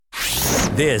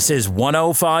This is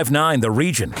 105.9 The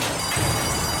Region.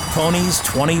 Ponies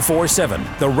 24/7,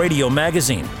 the radio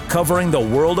magazine covering the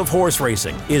world of horse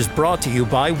racing, is brought to you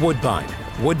by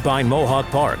Woodbine Mohawk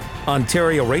Park,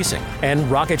 Ontario Racing, and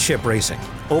Rocket Ship Racing.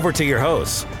 Over to your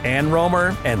hosts, Ann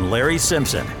Romer and Larry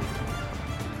Simpson.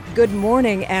 Good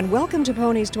morning and welcome to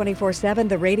Ponies 24/7,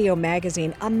 the radio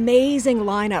magazine. Amazing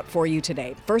lineup for you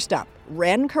today. First up,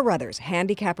 Ren Carothers,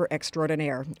 handicapper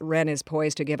extraordinaire. Ren is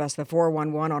poised to give us the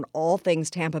 411 on all things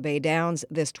Tampa Bay Downs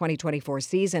this 2024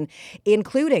 season,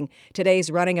 including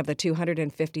today's running of the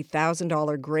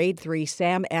 $250,000 Grade 3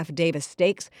 Sam F. Davis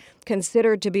Stakes,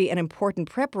 considered to be an important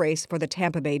prep race for the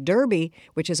Tampa Bay Derby,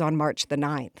 which is on March the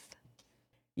 9th.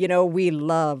 You know, we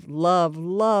love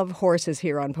horses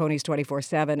here on Ponies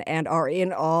 24/7 and are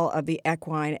in awe of the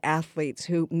equine athletes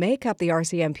who make up the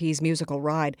RCMP's Musical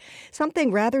Ride. Something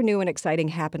rather new and exciting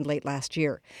happened late last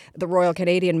year. The Royal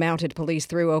Canadian Mounted Police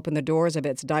threw open the doors of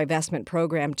its divestment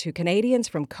program to Canadians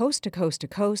from coast to coast to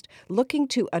coast looking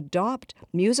to adopt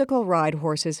musical ride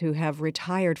horses who have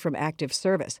retired from active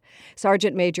service.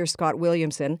 Sergeant Major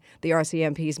Williamson, the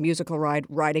RCMP's Musical Ride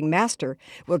riding master,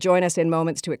 will join us in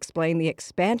moments to explain the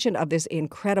expansion of this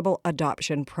incredible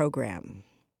adoption program.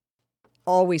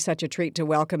 Always such a treat to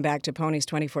welcome back to Ponies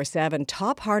 24/7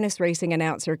 top harness racing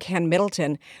announcer Ken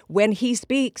Middleton. When he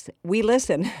speaks, we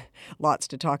listen. Lots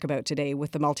to talk about today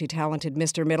with the multi-talented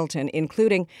Mr. Middleton,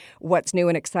 including what's new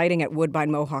and exciting at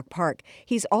Woodbine Mohawk Park.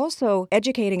 He's also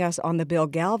educating us on the Bill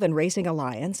Galvin Racing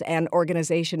Alliance, an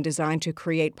organization designed to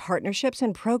create partnerships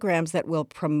and programs that will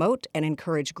promote and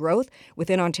encourage growth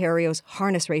within Ontario's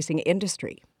harness racing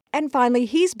industry. And finally,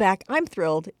 he's back. I'm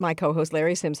thrilled. My co-host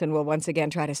Larry Simpson will once again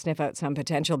try to sniff out some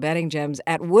potential betting gems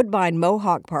at Woodbine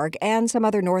Mohawk Park and some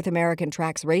other North American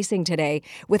tracks racing today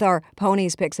with our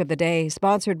Ponies Picks of the Day,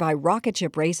 sponsored by Rocket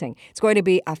Ship Racing. It's going to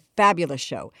be a fabulous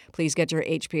show. Please get your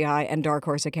HPI and Dark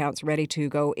Horse accounts ready to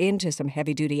go into some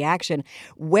heavy-duty action.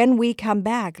 When we come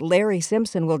back, Larry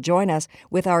Simpson will join us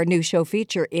with our new show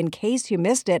feature. In case you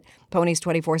missed it, Ponies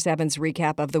 24/7's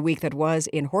recap of the week that was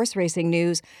in horse racing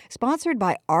news, sponsored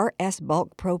by RS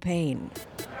Bulk Propane.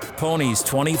 Ponies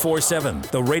 24/7,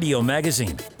 the radio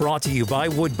magazine, brought to you by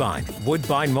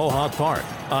Woodbine Mohawk Park,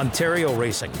 Ontario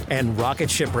Racing, and Rocket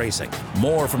Ship Racing.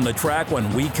 More from the track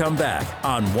when we come back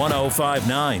on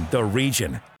 105.9 The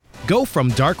Region. Go from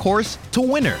dark horse to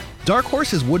winner. Dark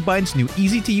Horse is Woodbine's new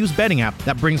easy-to-use betting app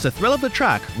that brings the thrill of the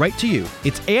track right to you.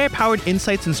 Its AI-powered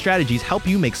insights and strategies help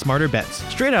you make smarter bets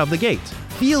straight out of the gate.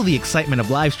 Feel the excitement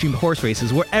of live-streamed horse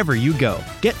races wherever you go.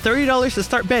 Get $30 to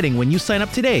start betting when you sign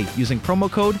up today using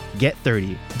promo code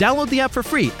GET30. Download the app for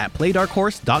free at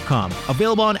playdarkhorse.com.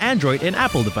 Available on Android and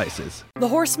Apple devices. The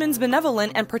Horsemen's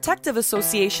Benevolent and Protective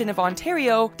Association of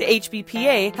Ontario, the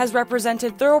HBPA, has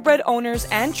represented thoroughbred owners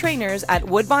and trainers at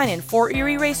Woodbine and Fort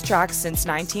Erie racetracks since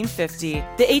 1950.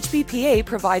 The HBPA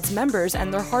provides members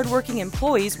and their hardworking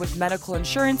employees with medical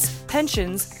insurance,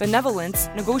 pensions, benevolence,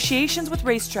 negotiations with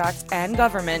racetracks and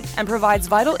government, and provides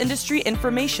vital industry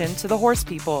information to the horse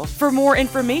people. For more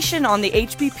information on the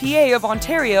HBPA of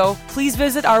Ontario, please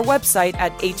visit our website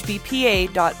at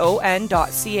hbpa.on.ca.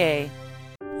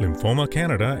 Lymphoma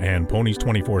Canada and Ponies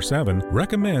 24/7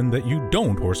 recommend that you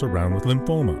don't horse around with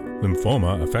lymphoma.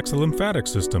 Lymphoma affects the lymphatic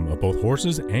system of both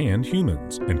horses and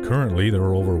humans, and currently there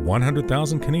are over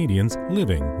 100,000 Canadians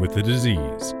living with the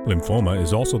disease. Lymphoma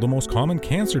is also the most common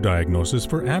cancer diagnosis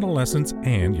for adolescents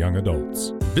and young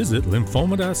adults. Visit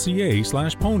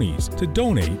lymphoma.ca/ponies to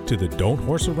donate to the Don't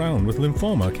Horse Around with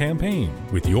Lymphoma campaign.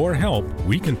 With your help,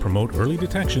 we can promote early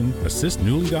detection, assist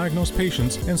newly diagnosed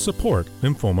patients, and support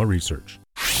lymphoma research.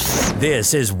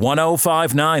 This is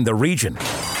 105.9 The Region.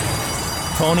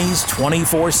 Ponies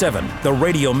 24/7, the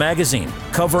radio magazine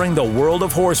covering the world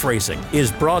of horse racing,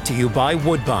 is brought to you by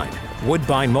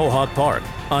Woodbine Mohawk Park,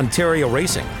 Ontario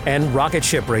Racing, and Rocket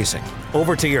Ship Racing.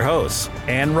 Over to your hosts,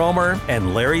 Ann Romer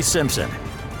and Larry Simpson.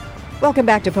 Welcome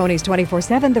back to Ponies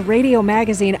 24/7, the radio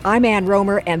magazine. I'm Ann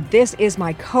Romer, and this is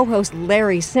my co-host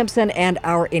Larry Simpson, and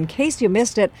our In Case You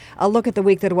Missed It, a look at the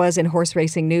week that was in horse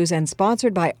racing news, and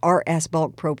sponsored by RS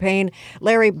Bulk Propane.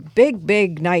 Larry,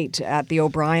 big night at the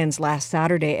O'Briens last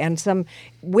Saturday, and some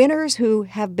winners who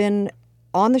have been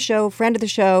on the show, friend of the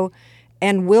show,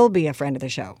 and will be a friend of the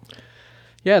show.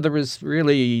 Yeah, there was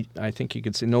really, I think you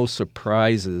could say, no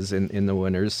surprises in the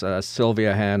winners.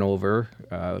 Sylvia Hanover,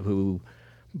 who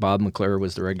Bob McClure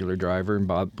was the regular driver, and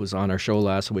Bob was on our show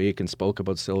last week and spoke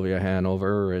about Sylvia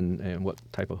Hanover and what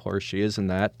type of horse she is and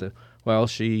that. Well,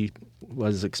 she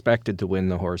was expected to win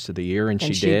the Horse of the Year, and she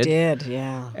did. She did,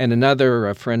 yeah. And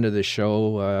another friend of the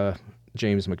show,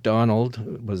 James McDonald,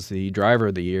 was the Driver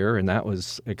of the Year, and that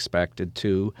was expected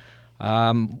too.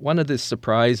 One of the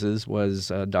surprises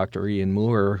was Dr. Ian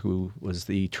Moore, who was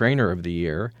the trainer of the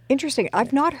year. Interesting.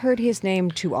 I've not heard his name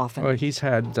too often. Well, he's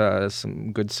had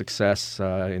some good success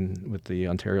with the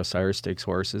Ontario Sire Stakes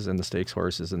horses and the stakes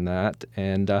horses and that.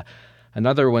 And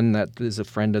another one that is a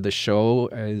friend of the show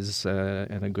is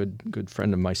and a good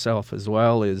friend of myself as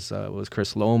well was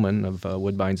Chris Lohman of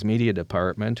Woodbine's media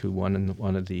department, who won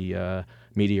one of the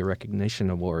media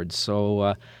recognition awards.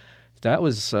 So that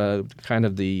was kind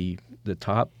of the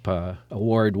top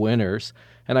award winners.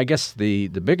 And I guess the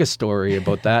biggest story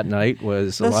about that night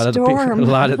was a lot of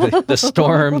the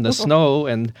storm, the snow,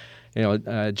 and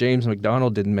James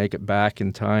McDonald didn't make it back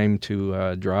in time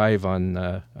to drive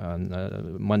on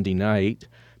Monday night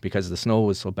because the snow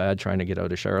was so bad trying to get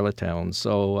out of Charlottetown.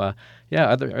 So,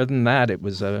 other than that, it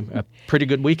was a pretty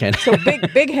good weekend. So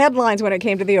big headlines when it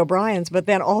came to the O'Briens, but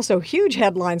then also huge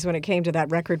headlines when it came to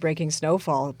that record-breaking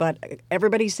snowfall. But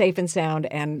everybody's safe and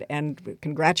sound, and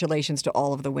congratulations to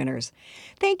all of the winners.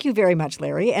 Thank you very much,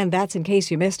 Larry. And that's In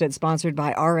Case You Missed It, sponsored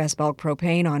by RS Bulk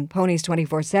Propane on Ponies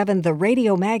 24/7, the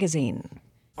radio magazine.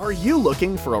 Are you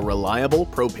looking for a reliable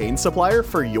propane supplier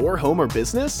for your home or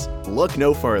business? Look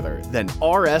no further than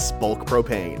RS Bulk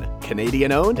Propane,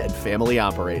 Canadian-owned and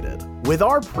family-operated. With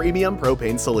our premium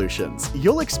propane solutions,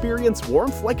 you'll experience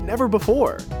warmth like never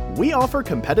before. We offer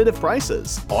competitive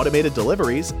prices, automated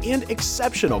deliveries, and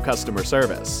exceptional customer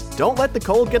service. Don't let the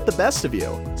cold get the best of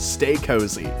you. Stay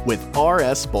cozy with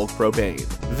RS Bulk Propane.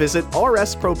 Visit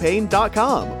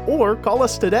rspropane.com or call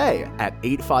us today at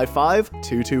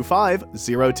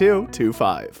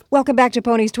 855-225-0225. Welcome back to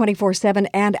Ponies 24/7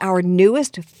 and our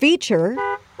newest feature,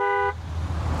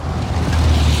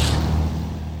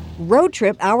 Road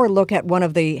Trip, our look at one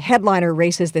of the headliner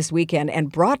races this weekend,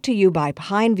 and brought to you by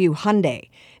Pineview Hyundai.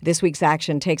 This week's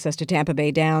action takes us to Tampa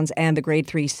Bay Downs and the Grade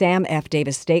 3 Sam F.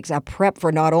 Davis Stakes, a prep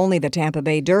for not only the Tampa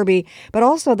Bay Derby, but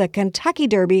also the Kentucky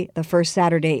Derby the first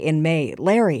Saturday in May.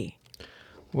 Larry.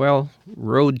 Well,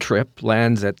 Road Trip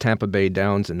lands at Tampa Bay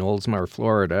Downs in Oldsmar,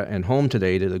 Florida, and home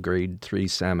today to the Grade 3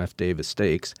 Sam F. Davis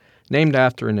Stakes, named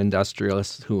after an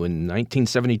industrialist who in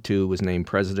 1972 was named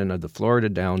president of the Florida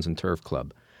Downs and Turf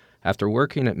Club. After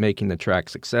working at making the track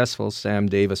successful, Sam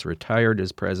Davis retired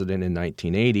as president in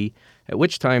 1980, at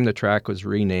which time the track was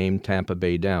renamed Tampa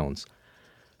Bay Downs.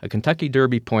 A Kentucky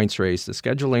Derby points race, the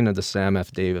scheduling of the Sam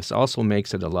F. Davis also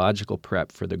makes it a logical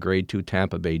prep for the Grade 2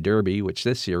 Tampa Bay Derby, which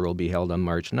this year will be held on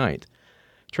March 9th.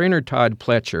 Trainer Todd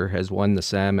Pletcher has won the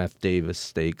Sam F. Davis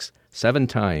Stakes 7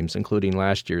 times, including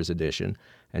last year's edition,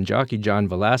 and jockey John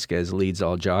Velasquez leads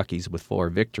all jockeys with 4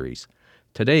 victories.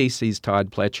 Today sees Todd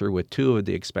Pletcher with 2 of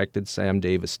the expected Sam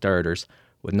Davis starters,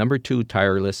 with number 2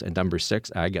 Tireless and number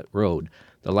 6 Agate Road.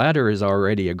 The latter is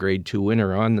already a Grade 2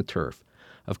 winner on the turf.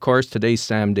 Of course, today's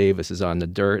Sam Davis is on the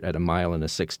dirt at 1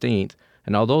 1/16,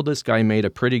 and although this guy made a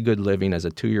pretty good living as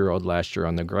a 2-year-old last year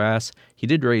on the grass, he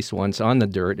did race once on the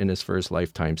dirt in his first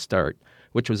lifetime start,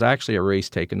 which was actually a race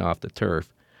taken off the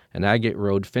turf, and Agate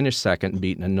Road finished second,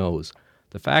 beating a nose.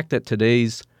 The fact that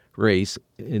today's race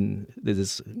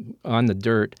is on the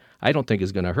dirt, I don't think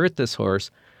is going to hurt this horse.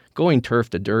 Going turf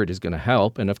to dirt is going to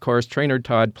help, and of course, trainer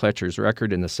Todd Pletcher's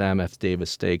record in the Sam F.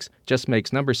 Davis Stakes just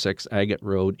makes number 6 Agate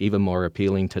Road even more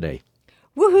appealing today.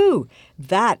 Woohoo!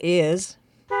 That is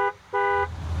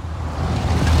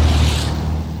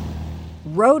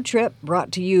Road Trip,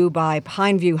 brought to you by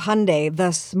Pineview Hyundai,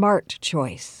 the smart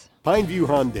choice. Pineview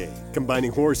Hyundai,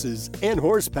 combining horses and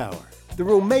horsepower. The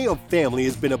Romeo family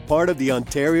has been a part of the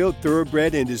Ontario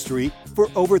thoroughbred industry for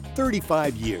over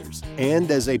 35 years. And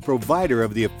as a provider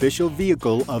of the official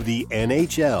vehicle of the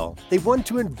NHL, they want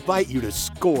to invite you to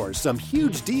score some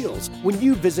huge deals when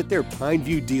you visit their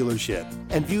Pineview dealership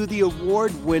and view the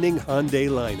award-winning Hyundai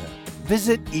lineup.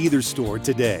 Visit either store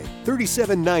today,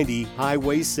 3790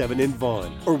 Highway 7 in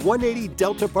Vaughan or 180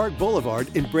 Delta Park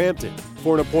Boulevard in Brampton.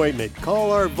 For an appointment,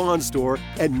 call our Vaughan store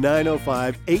at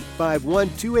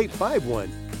 905-851-2851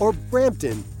 or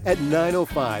Brampton at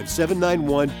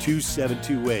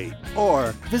 905-791-2728.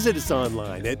 Or visit us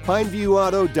online at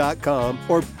pineviewauto.com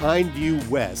or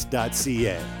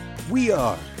pineviewwest.ca. We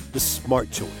are the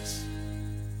smart choice.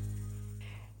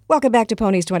 Welcome back to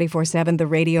Ponies 24/7, the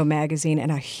radio magazine, and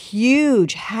a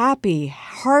huge, happy,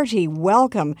 hearty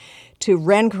welcome to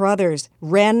Ren Carothers.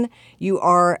 Ren, you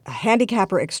are a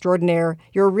handicapper extraordinaire.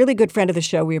 You're a really good friend of the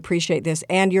show. We appreciate this.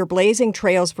 And you're blazing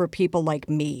trails for people like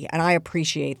me, and I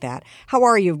appreciate that. How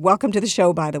are you? Welcome to the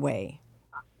show, by the way.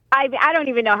 I don't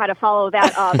even know how to follow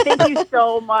that up. Thank you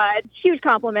so much. Huge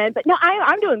compliment. But no,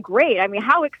 I'm doing great. I mean,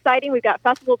 how exciting. We've got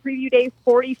Festival Preview Day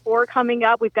 44 coming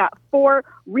up. We've got 4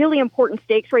 really important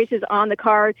stakes races on the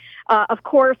card. Of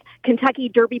course, Kentucky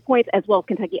Derby points as well as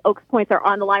Kentucky Oaks points are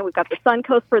on the line. We've got the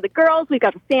Suncoast for the girls. We've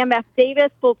got the Sam F.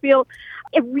 Davis full field.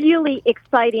 A really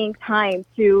exciting time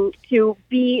to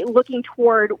be looking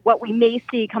toward what we may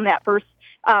see come that first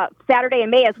Saturday in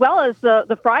May, as well as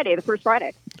the Friday, the first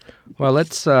Friday. Well,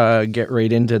 let's get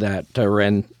right into that,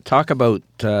 Ren. Talk about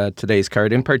today's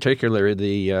card, in particular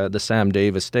the Sam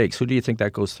Davis Stakes. Who do you think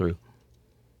that goes through?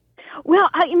 Well,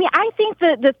 I mean, I think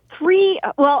the 3,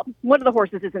 well, one of the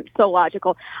horses isn't so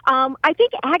logical. I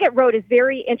think Agate Road is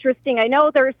very interesting. I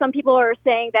know there are some people who are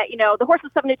saying that, the horse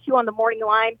was 7-2 on the morning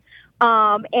line.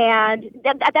 And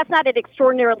that's not an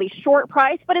extraordinarily short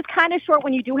price, but it's kind of short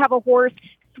when you do have a horse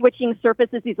switching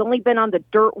surfaces. He's only been on the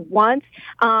dirt once,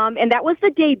 and that was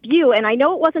the debut. And I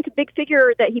know it wasn't a big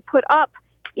figure that he put up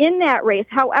in that race.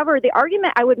 However, the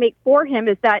argument I would make for him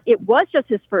is that it was just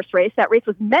his first race. That race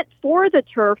was meant for the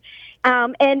turf.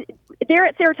 And there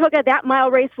at Saratoga, that mile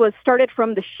race was started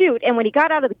from the chute. And when he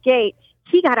got out of the gate,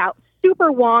 he got out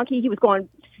super wonky. He was going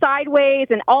sideways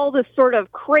and all this sort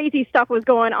of crazy stuff was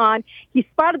going on. He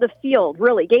spotted the field,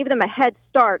 really, gave them a head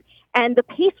start. And the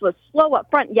pace was slow up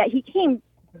front, yet he came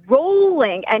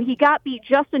rolling, and he got beat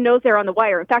just a nose there on the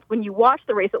wire. In fact, when you watch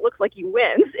the race, it looks like he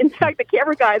wins. In fact, the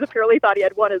camera guys apparently thought he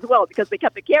had won as well because they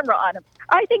kept the camera on him.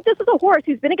 I think this is a horse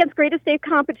who's been against greatest safe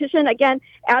competition, again,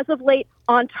 as of late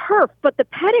on turf, but the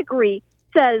pedigree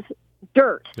says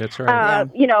dirt. That's right.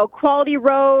 Quality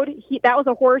Road. That was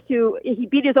a horse who he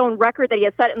beat his own record that he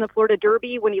had set in the Florida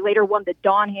Derby when he later won the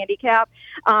Dawn Handicap.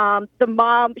 The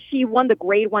mom, she won the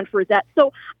Grade 1 for Zet.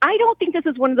 So I don't think this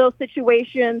is one of those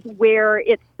situations where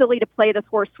it's silly to play this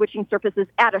horse switching surfaces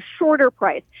at a shorter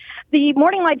price. The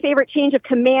morning line favorite, Change of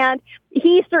Command,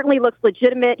 he certainly looks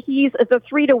legitimate. He's the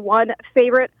 3-1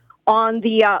 favorite on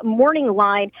the morning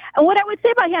line. And what I would say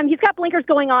about him, he's got blinkers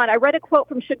going on. I read a quote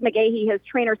from Shug McGahee, his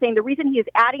trainer, saying the reason he is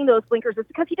adding those blinkers is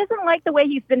because he doesn't like the way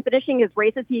he's been finishing his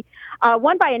races. He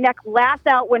won by a neck last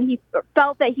out when he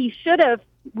felt that he should have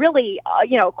really,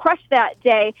 crushed that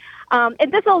day.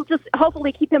 And this will just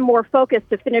hopefully keep him more focused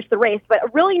to finish the race. But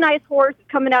a really nice horse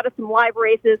coming out of some live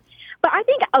races. But I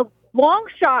think a long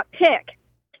shot pick.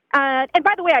 And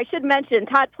by the way, I should mention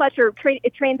Todd Pletcher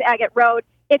trains Agate Road.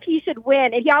 If he should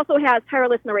win, and he also has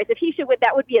Tireless in the race, if he should win,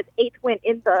 that would be his 8th win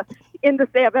in the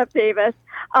Sam F. Davis.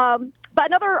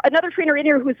 But another trainer in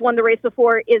here who's won the race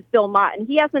before is Bill Mott, and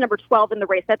he has the number 12 in the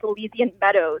race. That's Elysian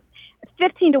Meadows,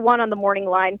 15-1 on the morning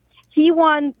line. He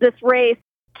won this race.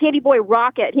 Candy Boy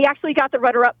Rocket. He actually got the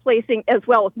runner-up placing as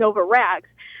well with Nova Rags.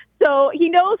 So he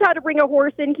knows how to bring a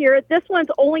horse in here. This one's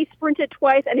only sprinted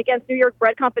twice and against New York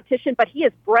bred competition, but he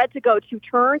is bred to go 2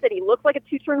 turns, and he looks like a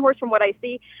 2-turn horse from what I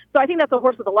see. So I think that's a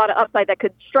horse with a lot of upside that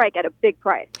could strike at a big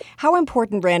price. How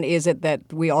important, Ren, is it that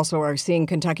we also are seeing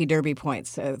Kentucky Derby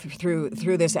points through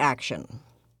this action?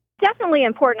 Definitely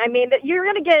important. I mean, that you're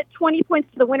going to get 20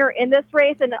 points to the winner in this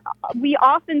race, and we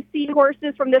often see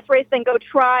horses from this race then go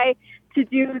try to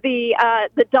do the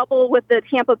double with the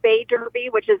Tampa Bay Derby,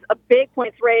 which is a big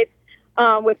points race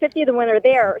with 50 of the winner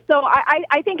there. So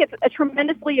I think it's a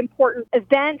tremendously important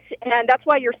event, and that's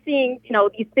why you're seeing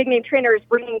these big name trainers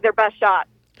bringing their best shot.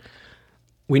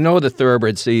 We know the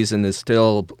thoroughbred season is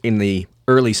still in the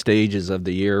early stages of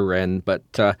the year, Ren, but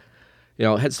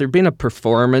has there been a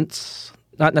performance?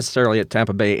 Not necessarily at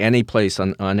Tampa Bay, any place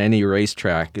on any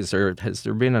racetrack. Has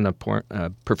there been a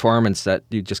performance that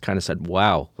you just kind of said,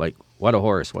 wow, like what a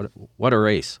horse, what a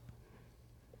race?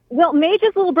 Well,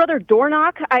 Mage's little brother,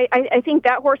 Dornock, I think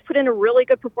that horse put in a really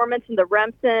good performance in the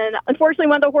Remsen. Unfortunately,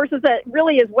 one of the horses that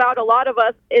really has wowed a lot of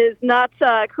us is not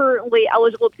currently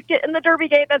eligible to get in the Derby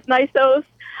gate. That's Nysos.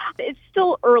 It's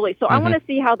still early, so I want to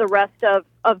see how the rest of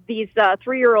these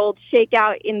 3-year-olds shake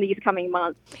out in these coming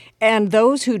months. And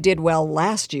those who did well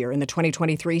last year in the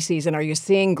 2023 season, are you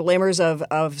seeing glimmers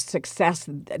of success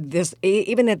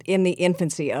even in the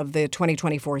infancy of the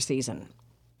 2024 season?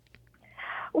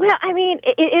 Well, I mean,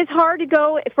 it is hard to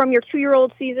go from your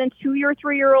 2-year-old season to your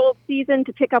 3-year-old season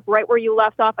to pick up right where you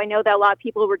left off. I know that a lot of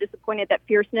people were disappointed that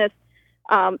Fierceness,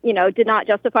 did not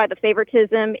justify the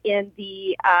favoritism in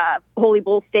the Holy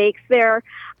Bull Stakes there.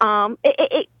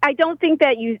 I don't think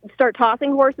that you start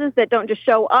tossing horses that don't just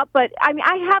show up, but I mean,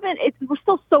 we're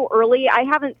still so early. I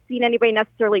haven't seen anybody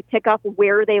necessarily pick up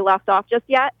where they left off just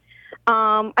yet.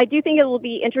 I do think it will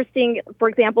be interesting, for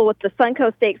example, with the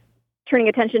Suncoast Stakes, turning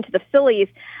attention to the fillies.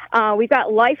 We've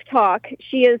got Life Talk.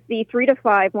 She is the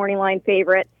 3-5 morning line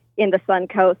favorite in the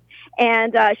Suncoast.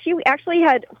 And she actually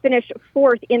had finished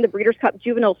 4th in the Breeders' Cup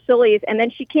Juvenile Fillies, and then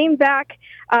she came back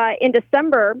in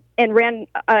December and ran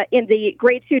in the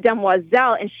Grade 2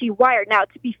 Demoiselle, and she wired. Now,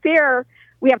 to be fair,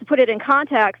 we have to put it in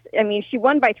context. I mean, she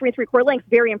won by 3 3/4 lengths,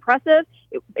 very impressive.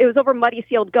 It was over muddy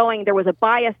field going. There was a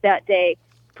bias that day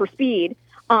for speed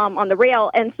on the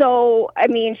rail. And so, I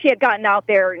mean, she had gotten out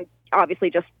there and obviously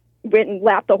just went and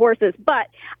lapped the horses. But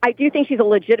I do think she's a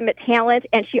legitimate talent.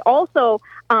 And she also,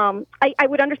 I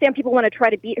would understand people want to try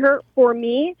to beat her. For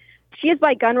me, she is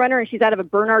by Gunrunner, and she's out of a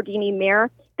Bernardini mare.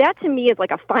 That, to me, is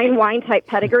like a fine wine type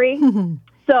pedigree.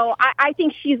 So I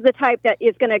think she's the type that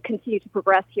is going to continue to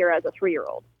progress here as a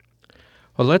 3-year-old.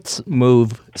 Well, let's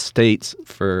move states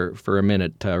for a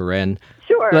minute, Ren.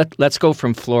 Sure. Let's go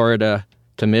from Florida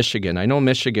to Michigan. I know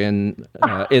Michigan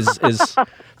is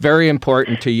very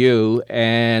important to you,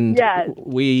 and yes.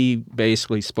 We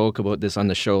basically spoke about this on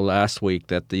the show last week,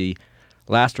 that the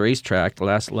last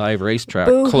live racetrack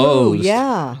closed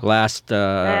last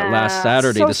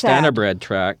Saturday, so the Standardbred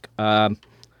track.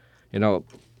 You know,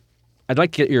 I'd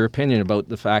like to get your opinion about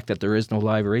the fact that there is no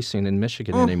live racing in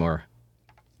Michigan anymore.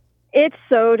 It's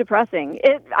so depressing.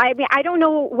 I mean, I don't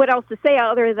know what else to say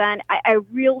other than I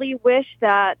really wish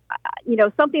that,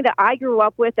 something that I grew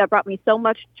up with that brought me so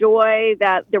much joy,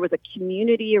 that there was a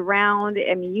community around.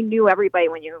 I mean, you knew everybody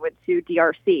when you went to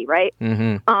DRC, right?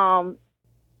 Mm-hmm.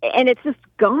 And it's just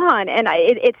gone. And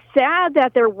it's sad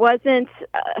that there wasn't,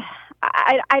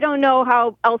 I don't know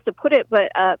how else to put it,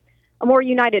 but a more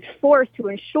united force to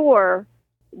ensure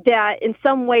that in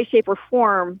some way, shape, or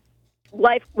form,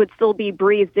 life would still be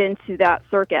breathed into that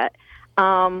circuit.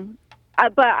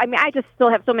 But I mean, I just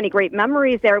still have so many great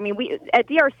memories there. I mean, we at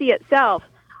DRC itself,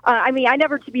 I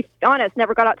never, to be honest,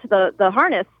 never got out to the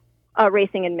harness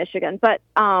racing in Michigan. But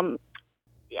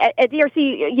at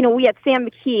DRC, we had Sam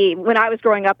McKee when I was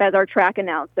growing up as our track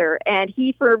announcer, and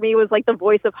he, for me, was like the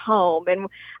voice of home. And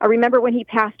I remember when he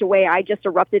passed away, I just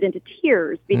erupted into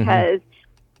tears because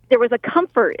there was a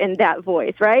comfort in that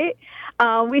voice, right?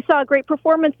 We saw great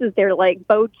performances there, like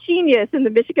Bo Genius in the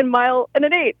Michigan Mile and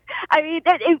an 8th. I mean,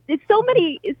 it's so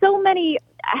many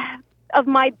of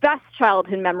my best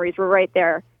childhood memories were right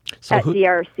there at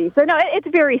DRC. So no, it's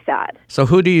very sad. So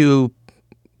who do you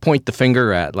point the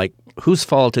finger at? Like, whose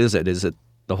fault is it? Is it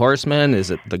the horsemen? Is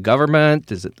it the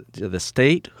government? Is it the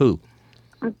state? Who?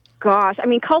 Gosh, I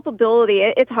mean, culpability,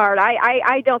 it's hard.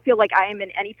 I don't feel like I am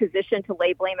in any position to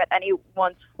lay blame at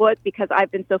anyone's foot because I've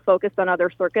been so focused on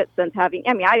other circuits since I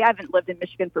haven't lived in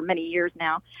Michigan for many years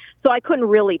now, so I couldn't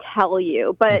really tell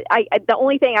you. But the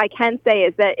only thing I can say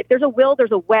is that if there's a will,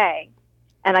 there's a way.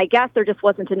 And I guess there just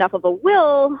wasn't enough of a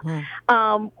will,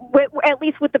 at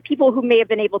least with the people who may have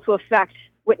been able to affect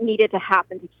what needed to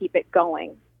happen to keep it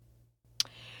going.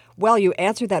 Well, you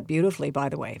answered that beautifully, by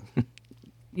the way.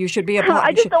 You should be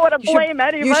I just don't want to blame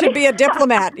anybody. You should be a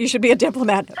diplomat.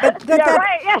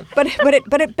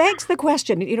 But it begs the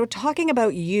question, talking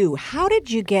about you, how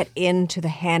did you get into the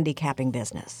handicapping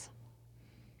business?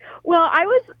 Well,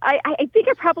 I think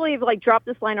I probably have dropped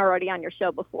this line already on your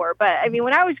show before, but I mean,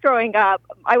 when I was growing up,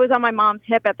 I was on my mom's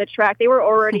hip at the track. They were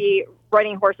already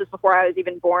riding horses before I was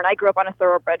even born. I grew up on a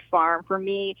thoroughbred farm. For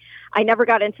me, I never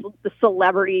got into the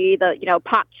celebrity, the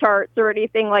pop charts or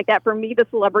anything like that. For me, the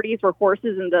celebrities were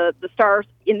horses and the stars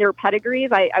in their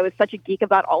pedigrees. I was such a geek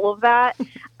about all of that.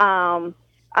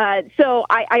 So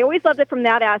I always loved it from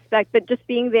that aspect, but just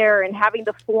being there and having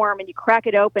the form and you crack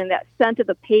it open, that scent of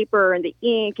the paper and the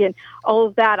ink and all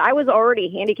of that, I was already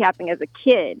handicapping as a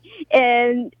kid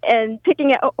and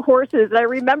picking at horses. I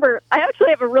remember, I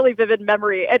actually have a really vivid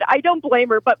memory, and I don't blame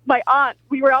her, but my aunt,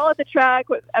 we were all at the track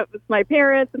with my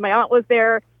parents, and my aunt was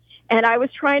there. And I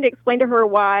was trying to explain to her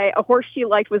why a horse she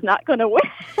liked was not going to win.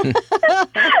 and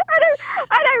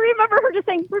I remember her just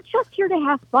saying, "We're just here to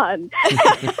have fun."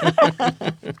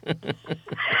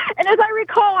 And as I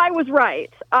recall, I was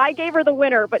right. I gave her the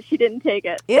winner, but she didn't take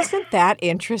it. Isn't that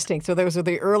interesting? So those are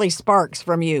the early sparks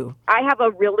from you. I have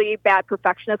a really bad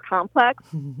perfectionist complex,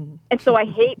 and so I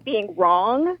hate being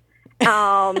wrong.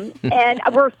 And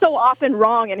we're so often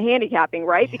wrong in handicapping,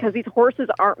 right? Because these horses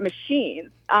aren't machines.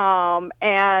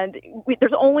 And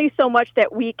there's only so much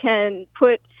that we can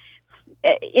put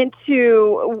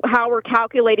into how we're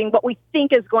calculating what we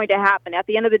think is going to happen. At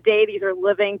the end of the day, these are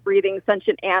living, breathing,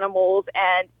 sentient animals,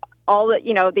 and all that,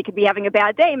 they could be having a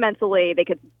bad day mentally. They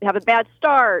could have a bad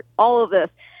start, all of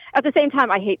this. At the same time,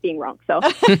 I hate being wrong. So,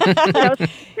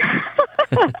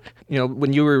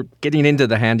 when you were getting into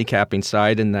the handicapping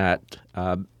side and that,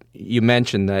 you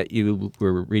mentioned that you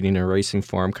were reading a racing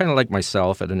forum, kind of like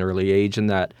myself at an early age and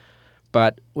that.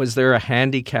 But was there a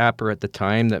handicapper at the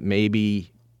time that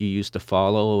maybe you used to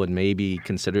follow and maybe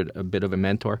considered a bit of a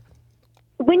mentor?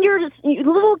 When you're just a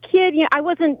little kid, I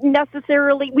wasn't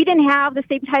necessarily, we didn't have the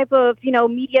same type of,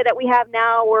 media that we have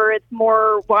now where it's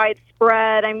more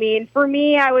widespread. I mean, for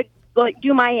me, I would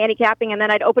do my handicapping, and then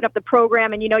I'd open up the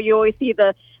program, and, you always see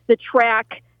the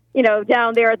track,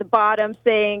 down there at the bottom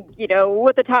saying,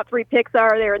 what the top 3 picks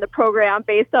are there in the program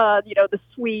based on, the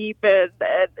sweep and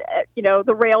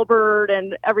the railbird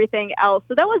and everything else.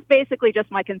 So that was basically just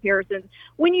my comparisons.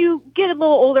 When you get a little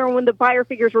older and when the Beyer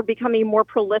figures were becoming more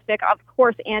prolific, of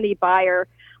course, Andy Beyer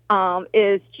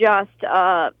is just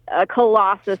a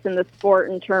colossus in the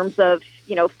sport in terms of,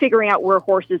 figuring out where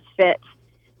horses fit.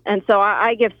 And so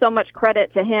I give so much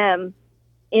credit to him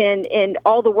in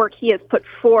all the work he has put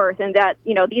forth, and that,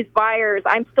 these Beyers,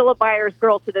 I'm still a Beyers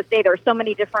girl to this day. There are so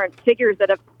many different figures that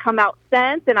have come out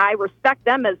since, and I respect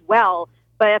them as well.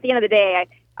 But at the end of the day,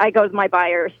 I go with my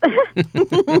Beyers.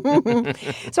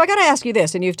 So I got to ask you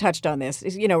this, and you've touched on this,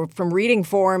 from reading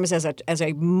forums as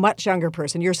a much younger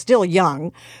person. You're still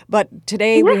young, but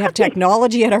today we have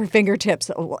technology at our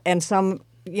fingertips, and some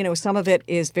of it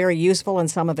is very useful and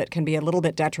some of it can be a little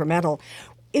bit detrimental.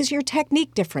 Is your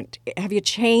technique different? Have you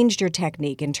changed your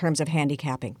technique in terms of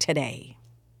handicapping today?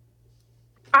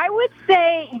 I would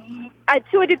say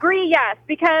to a degree, yes,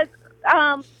 because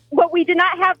what we did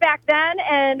not have back then,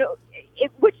 and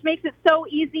which makes it so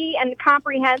easy and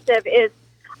comprehensive, is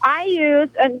I use,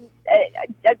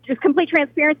 just complete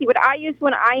transparency, what I use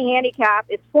when I handicap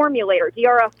is Formulator,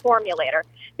 DRF Formulator,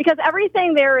 because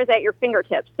everything there is at your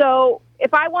fingertips. So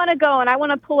if I want to go and I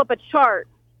want to pull up a chart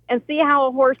and see how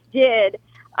a horse did,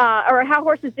 or how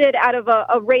horses did out of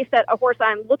a race that a horse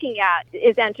I'm looking at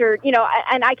is entered,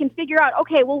 and I can figure out,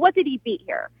 okay, well, what did he beat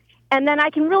here? And then I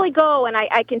can really go and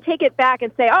I can take it back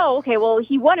and say, oh, okay, well,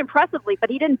 he won impressively, but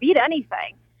he didn't beat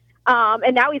anything.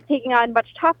 And now he's taking on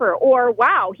much tougher. Or,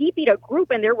 wow, he beat a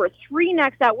group and there were 3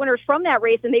 next out winners from that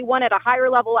race and they won at a higher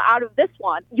level out of this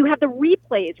one. You have the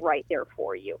replays right there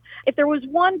for you. If there was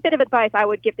one bit of advice I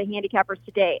would give to handicappers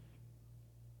today,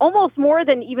 almost more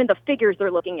than even the figures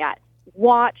they're looking at,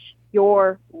 watch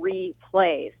your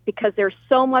replays, because there's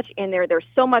so much in there. There's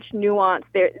so much nuance.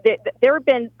 There have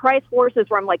been price horses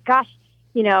where I'm like, gosh,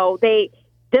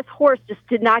 this horse just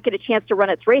did not get a chance to run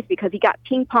its race because he got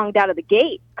ping-ponged out of the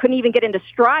gate. Couldn't even get into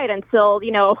stride until,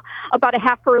 about a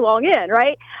half furlong in,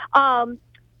 right?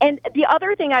 And the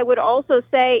other thing I would also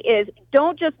say is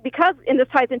don't just, because, and this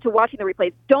ties into watching the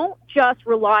replays, don't just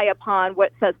rely upon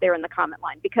what says there in the comment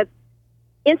line, because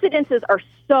incidences are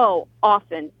so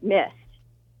often missed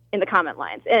in the comment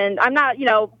lines. And I'm not,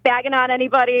 bagging on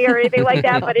anybody or anything like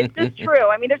that, but it's just true.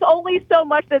 I mean, there's only so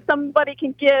much that somebody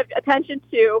can give attention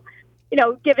to,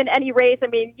 given any race. I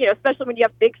mean, especially when you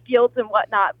have big fields and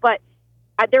whatnot. But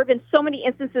there have been so many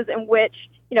instances in which,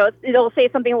 it'll say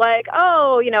something like,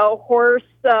 horse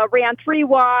ran 3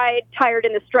 wide, tired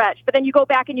in the stretch. But then you go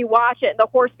back and you watch it, and the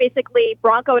horse basically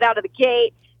broncoed out of the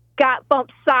gate, got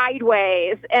bumped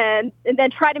sideways, and then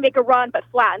tried to make a run, but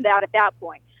flattened out at that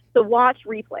point. So watch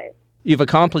replays. You've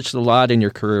accomplished a lot in your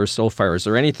career so far. Is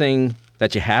there anything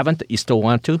that you haven't that you still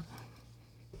want to?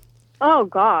 Oh,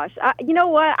 gosh. You know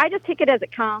what? I just take it as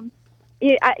it comes.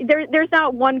 There's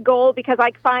not one goal, because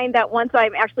I find that once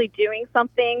I'm actually doing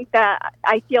something that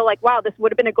I feel like, wow, this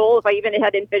would have been a goal if I even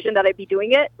had envisioned that I'd be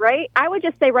doing it, right? I would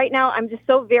just say right now I'm just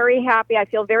so very happy. I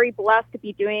feel very blessed to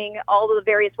be doing all of the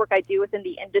various work I do within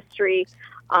the industry.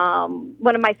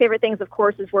 One of my favorite things, of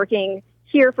course, is working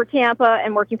here for Tampa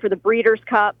and working for the Breeders'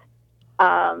 Cup.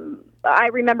 I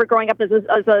remember growing up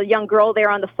as a young girl there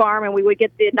on the farm, and we would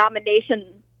get the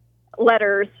nomination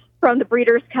letters from the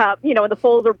Breeders' Cup, in the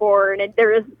folder board, and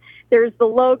there's the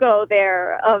logo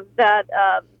there of that,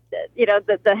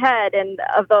 the head and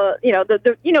of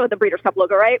the Breeders' Cup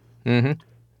logo, right? Mm-hmm.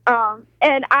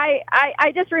 And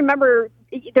I just remember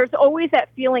there's always that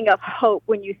feeling of hope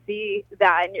when you see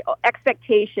that, and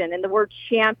expectation, and the word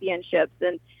championships.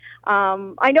 And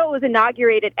I know it was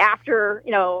inaugurated after,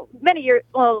 many years,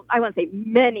 well, I wouldn't say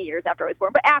many years after I was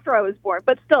born, but after I was born.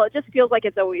 But still, it just feels like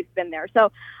it's always been there.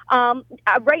 So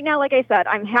right now, like I said,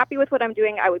 I'm happy with what I'm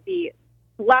doing. I would be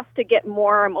blessed to get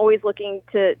more. I'm always looking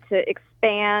to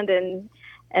expand. And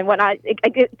when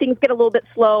things get a little bit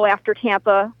slow after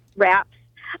Tampa wraps.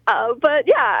 But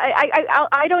yeah,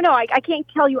 I don't know. I can't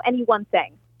tell you any one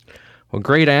thing. Well,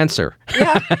 great answer.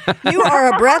 Yeah, you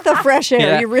are a breath of fresh air.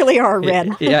 Yeah. You really are,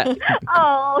 Ren. Yeah.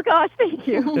 Oh, gosh, thank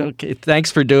you. Okay,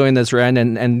 thanks for doing this, Ren,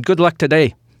 and good luck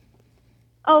today.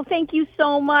 Oh, thank you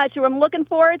so much. I'm looking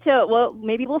forward to it. Well,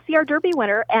 maybe we'll see our Derby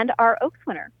winner and our Oaks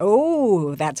winner.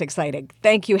 Oh, that's exciting.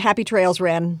 Thank you. Happy trails,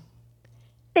 Ren.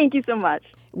 Thank you so much.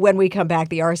 When we come back,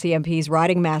 the RCMP's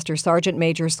riding master, Sergeant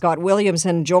Major Scott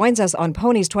Williamson, joins us on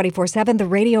Ponies 24/7, the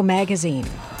radio magazine.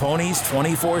 Ponies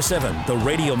 24/7, the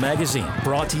radio magazine,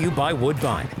 brought to you by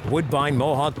Woodbine, Woodbine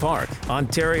Mohawk Park,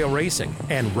 Ontario Racing,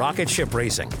 and Rocket Ship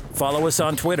Racing. Follow us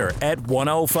on Twitter at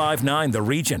 1059 The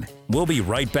Region. We'll be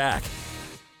right back.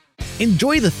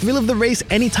 Enjoy the thrill of the race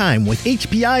anytime with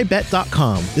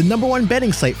HPIBet.com, the #1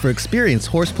 betting site for experienced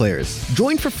horse players.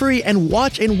 Join for free and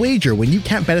watch and wager when you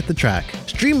can't bet at the track.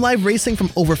 Stream live racing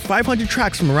from over 500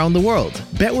 tracks from around the world.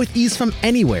 Bet with ease from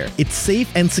anywhere. It's safe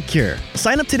and secure.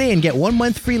 Sign up today and get 1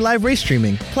 month free live race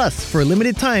streaming. Plus, for a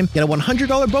limited time, get a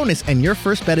 $100 bonus and your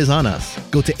first bet is on us.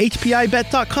 Go to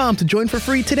HPIBet.com to join for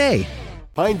free today.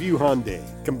 Pineview Hyundai,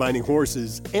 combining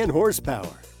horses and horsepower.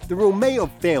 The Romeo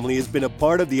family has been a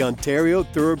part of the Ontario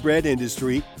thoroughbred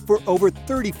industry for over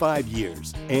 35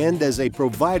 years. And as a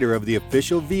provider of the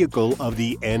official vehicle of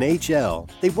the NHL,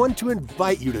 they want to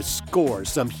invite you to score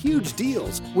some huge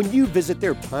deals when you visit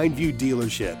their Pineview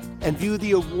dealership and view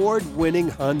the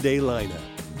award-winning Hyundai lineup.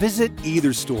 Visit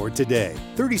either store today,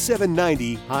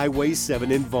 3790 Highway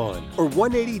 7 in Vaughan or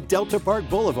 180 Delta Park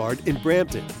Boulevard in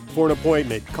Brampton. For an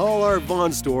appointment, call our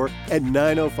Vaughan store at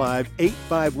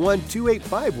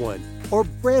 905-851-2851 or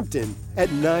Brampton at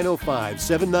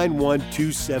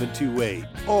 905-791-2728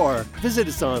 or visit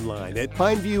us online at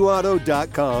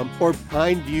pineviewauto.com or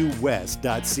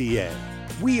pineviewwest.ca.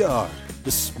 We are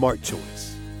the smart choice.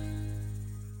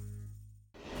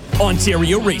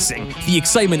 Ontario Racing, the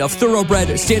excitement of thoroughbred,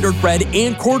 standardbred,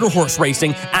 and quarter horse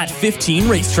racing at 15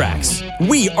 racetracks.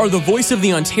 We are the voice of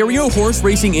the Ontario horse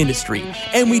racing industry,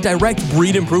 and we direct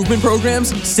breed improvement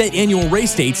programs, set annual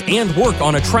race dates, and work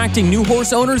on attracting new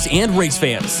horse owners and race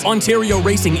fans. Ontario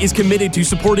Racing is committed to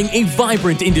supporting a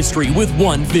vibrant industry with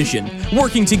one vision,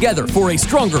 working together for a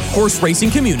stronger horse racing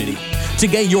community. To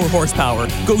get your horsepower,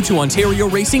 go to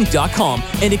OntarioRacing.com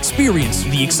and experience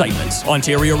the excitement.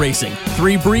 Ontario Racing,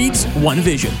 3 breeds, 1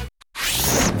 vision.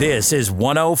 This is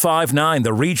 1059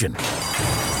 The Region.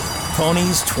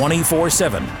 Ponies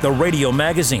 24/7, the radio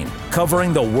magazine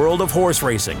covering the world of horse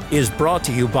racing, is brought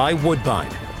to you by Woodbine,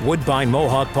 Woodbine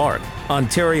Mohawk Park,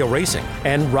 Ontario Racing,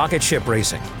 and Rocket Ship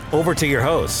Racing. Over to your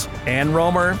hosts, Ann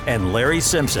Romer and Larry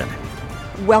Simpson.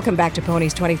 Welcome back to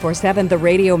Ponies 24/7, the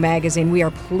radio magazine. We are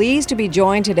pleased to be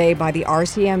joined today by the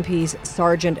RCMP's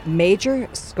Sergeant Major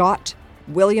Scott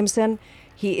Williamson.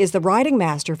 He is the riding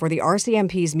master for the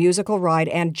RCMP's Musical Ride,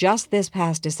 and just this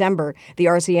past December, the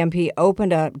RCMP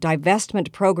opened a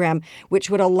divestment program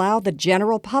which would allow the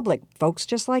general public, folks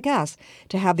just like us,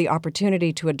 to have the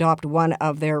opportunity to adopt one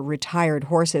of their retired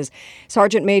horses.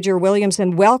 Sergeant Major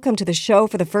Williamson, welcome to the show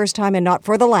for the first time and not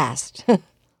for the last.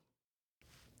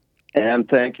 And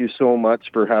thank you so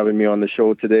much for having me on the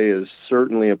show today. It is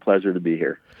certainly a pleasure to be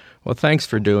here. Well, thanks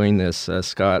for doing this,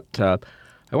 Scott.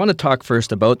 I want to talk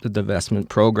first about the divestment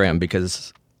program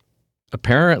because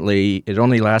apparently it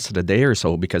only lasted a day or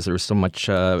so because there was so much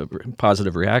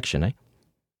positive reaction, eh?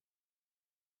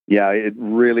 Yeah, it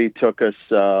really took us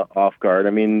off guard. I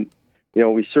mean, you know,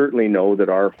 we certainly know that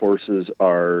our horses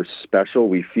are special.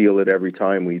 We feel it every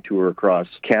time we tour across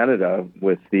Canada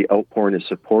with the outpouring of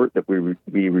support that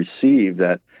we receive,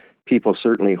 that people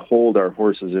certainly hold our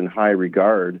horses in high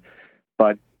regard.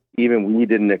 But even we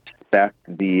didn't expect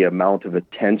the amount of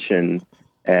attention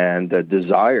and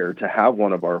desire to have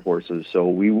one of our horses. So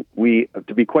we,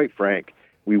 to be quite frank,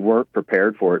 we weren't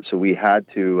prepared for it. So we had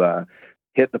to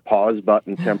hit the pause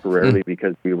button temporarily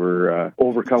because we were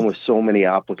overcome with so many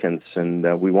applicants,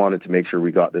 and we wanted to make sure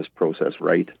we got this process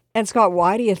right. And Scott,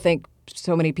 why do you think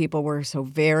so many people were so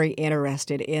very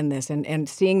interested in this and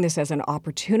seeing this as an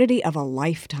opportunity of a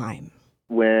lifetime?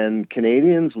 When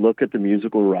Canadians look at the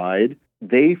musical ride,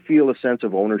 they feel a sense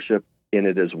of ownership in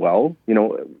it as well. You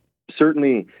know,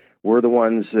 certainly we're the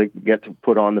ones that get to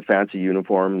put on the fancy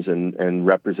uniforms and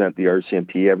represent the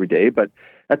RCMP every day, but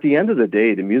at the end of the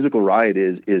day, the musical ride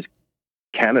is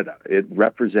Canada. It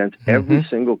represents every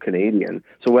single Canadian.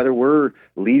 So whether we're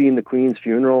leading the Queen's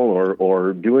funeral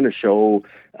or doing a show,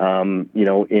 you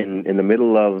know, in the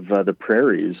middle of the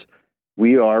prairies,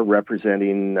 we are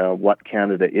representing what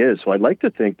Canada is. So I'd like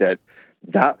to think that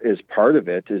is part of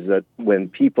it, is that when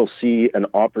people see an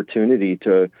opportunity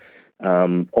to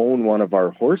own one of our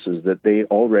horses, that they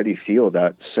already feel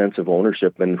that sense of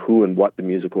ownership and who and what the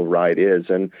musical ride is.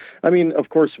 And I mean, of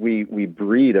course, we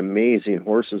breed amazing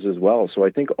horses as well. So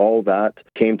I think all that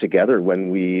came together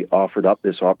when we offered up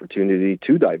this opportunity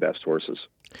to divest horses.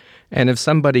 And if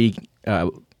somebody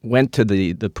went to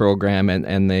the program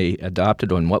and they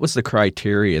adopted one, what was the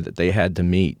criteria that they had to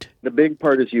meet? The big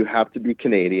part is you have to be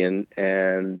Canadian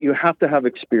and you have to have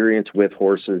experience with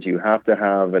horses. You have to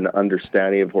have an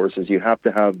understanding of horses. You have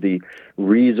to have the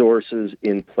resources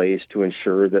in place to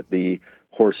ensure that the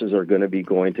horses are going to be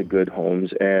going to good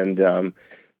homes. And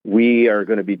we are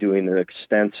going to be doing an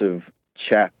extensive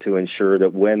check to ensure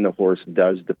that when the horse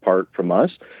does depart from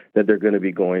us, that they're going to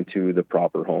be going to the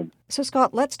proper home. So,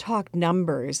 Scott, let's talk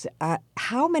numbers.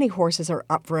 How many horses are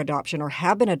up for adoption or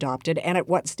have been adopted, and at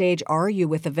what stage are you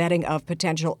with the vetting of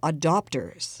potential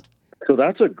adopters? So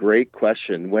that's a great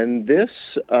question. When this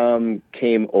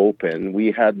came open,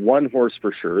 we had one horse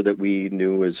for sure that we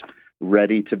knew was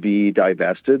ready to be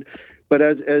divested. But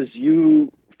as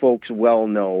you folks well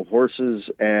know, horses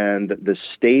and the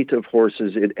state of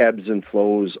horses, it ebbs and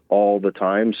flows all the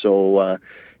time. So,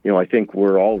 I think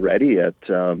we're already at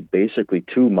basically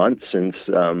 2 months since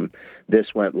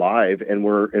this went live. And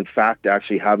we're, in fact,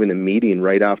 actually having a meeting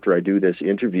right after I do this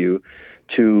interview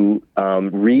to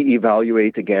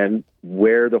reevaluate again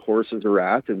where the horses are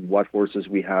at and what horses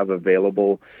we have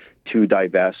available to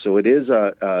divest. So it is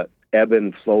a ebb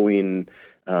and flowing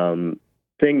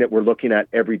thing that we're looking at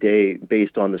every day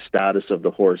based on the status of the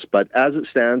horse. But as it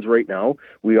stands right now,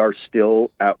 we are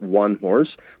still at one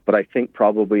horse, but I think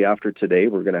probably after today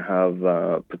we're going to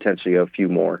have potentially a few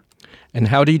more. And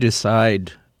how do you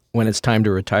decide when it's time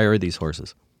to retire these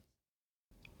horses?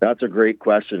 That's a great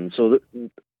question. So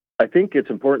I think it's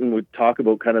important we talk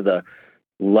about kind of the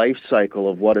life cycle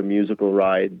of what a musical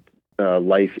ride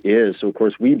life is. So of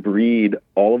course we breed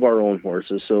all of our own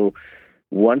horses. So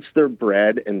once they're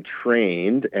bred and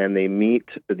trained and they meet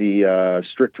the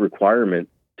strict requirement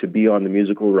to be on the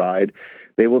musical ride,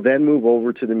 they will then move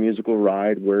over to the musical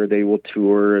ride where they will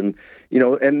tour. And,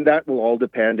 and that will all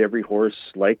depend. Every horse,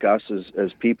 like us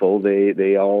as people,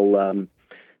 they all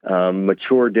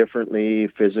mature differently,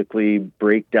 physically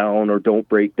break down or don't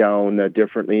break down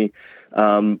differently.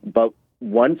 But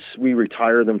once we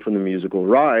retire them from the musical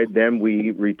ride, then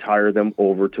we retire them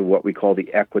over to what we call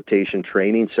the equitation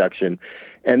training section.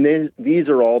 And then these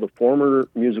are all the former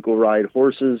musical ride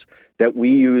horses that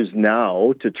we use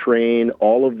now to train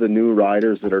all of the new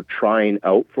riders that are trying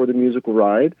out for the musical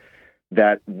ride,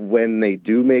 that when they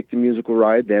do make the musical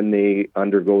ride, then they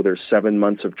undergo their 7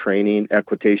 months of training,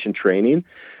 equitation training.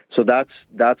 So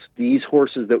that's these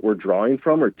horses that we're drawing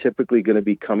from are typically going to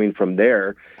be coming from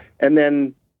there. And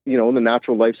then the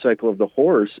natural life cycle of the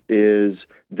horse is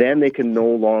then they can no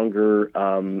longer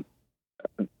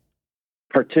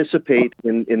participate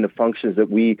in the functions that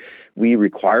we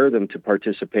require them to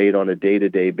participate on a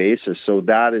day-to-day basis. So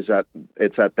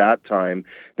it's at that time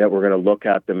that we're going to look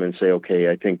at them and say, okay,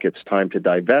 I think it's time to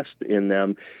divest in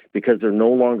them because they're no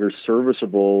longer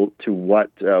serviceable to what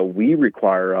we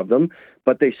require of them,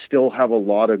 but they still have a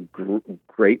lot of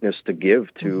greatness to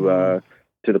give to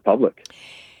the public.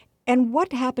 And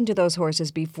what happened to those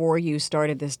horses before you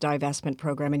started this divestment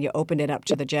program and you opened it up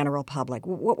to the general public?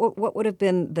 What would have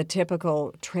been the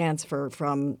typical transfer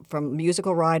from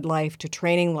musical ride life to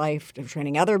training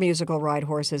other musical ride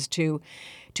horses to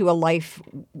a life,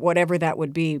 whatever that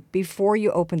would be, before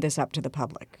you opened this up to the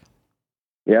public?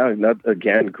 Yeah,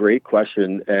 again, great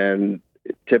question. And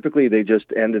typically they just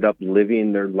ended up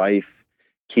living their life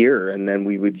here, and then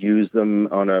we would use them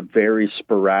on a very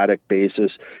sporadic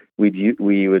basis.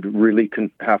 We would really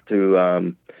have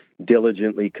to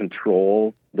diligently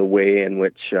control the way in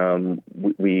which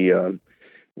we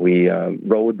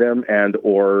rode them and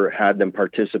or had them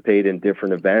participate in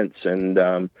different events. And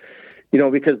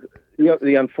because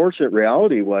the unfortunate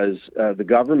reality was the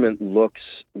government looked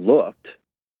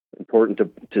important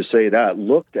to say that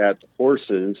looked at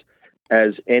horses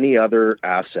as any other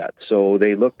asset. So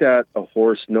they looked at a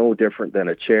horse no different than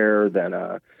a chair, than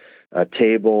a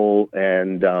table,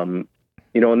 and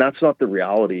and that's not the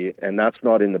reality, and that's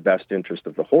not in the best interest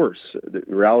of the horse. The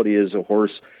reality is a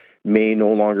horse may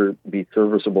no longer be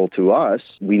serviceable to us.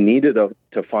 We needed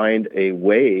to find a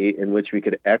way in which we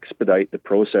could expedite the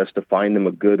process to find them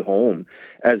a good home,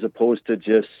 as opposed to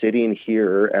just sitting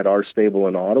here at our stable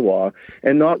in Ottawa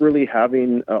and not really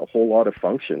having a whole lot of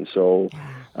function. So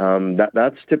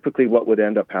that's typically what would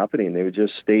end up happening. They would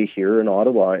just stay here in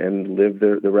Ottawa and live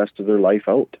the rest of their life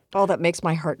out. Oh, that makes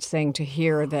my heart sing to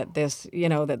hear that this,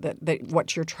 that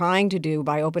what you're trying to do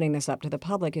by opening this up to the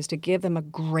public is to give them a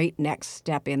great next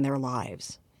step in their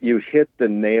lives. You hit the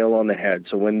nail on the head.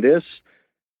 So when this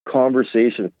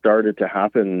conversation started to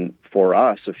happen for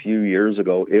us a few years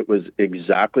ago, it was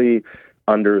exactly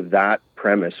under that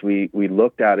premise. We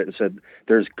looked at it and said,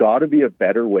 there's got to be a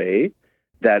better way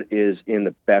that is in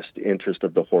the best interest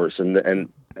of the horse.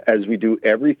 And as we do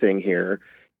everything here,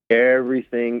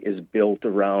 everything is built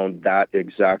around that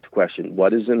exact question.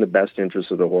 What is in the best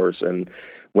interest of the horse? And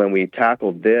when we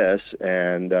tackled this,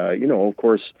 and, of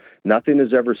course, nothing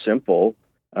is ever simple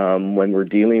when we're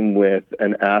dealing with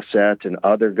an asset and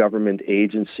other government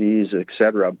agencies, et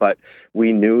cetera. But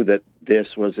we knew that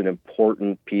this was an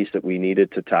important piece that we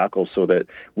needed to tackle so that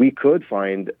we could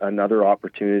find another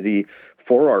opportunity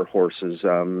for our horses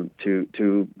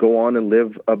to go on and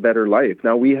live a better life.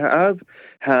 Now, we have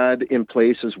had in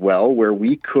place as well where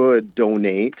we could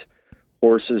donate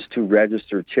horses to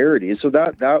registered charities. So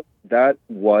that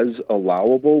was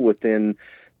allowable within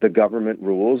the government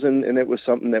rules, and it was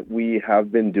something that we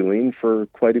have been doing for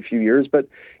quite a few years. But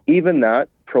even that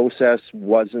process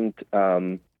wasn't,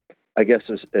 I guess,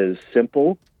 as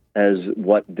simple as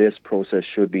what this process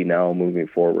should be now moving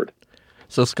forward.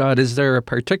 So, Scott, is there a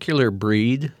particular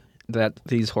breed that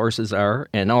these horses are?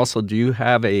 And also, do you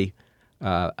have a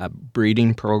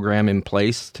breeding program in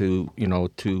place to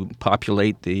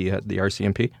populate the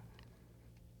RCMP?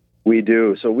 We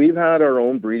do. So we've had our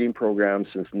own breeding program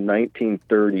since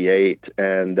 1938,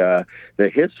 and the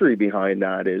history behind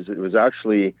that is it was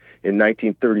actually in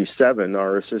 1937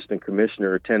 our assistant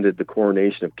commissioner attended the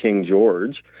coronation of King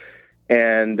George,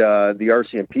 and the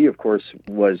RCMP, of course,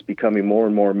 was becoming more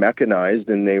and more mechanized,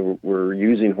 and they were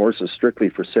using horses strictly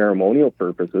for ceremonial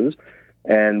purposes.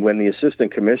 And when the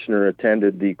assistant commissioner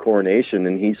attended the coronation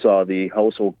and he saw the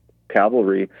household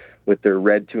cavalry with their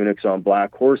red tunics on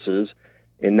black horses,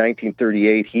 in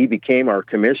 1938, he became our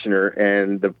commissioner,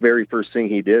 and the very first thing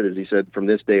he did is he said, from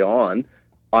this day on,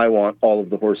 I want all of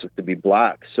the horses to be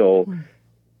black. So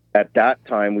at that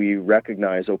time, we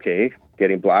recognized, okay,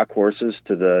 getting black horses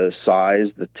to the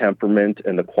size, the temperament,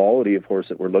 and the quality of horse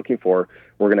that we're looking for,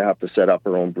 we're going to have to set up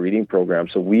our own breeding program.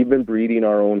 So we've been breeding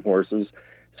our own horses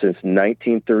since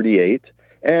 1938,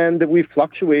 and we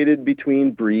fluctuated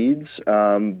between breeds,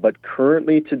 but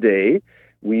currently today,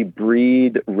 we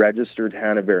breed registered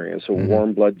Hanoverians, so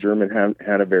warm blood German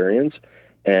Hanoverians,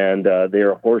 and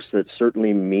they're a horse that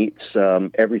certainly meets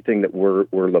everything that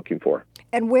we're looking for.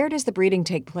 And where does the breeding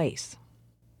take place?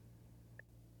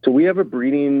 So we have a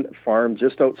breeding farm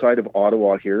just outside of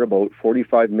Ottawa here, about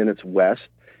 45 minutes west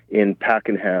in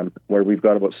Pakenham, where we've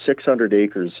got about 600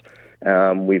 acres.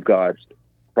 We've got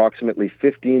approximately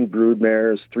 15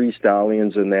 broodmares, 3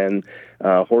 stallions, and then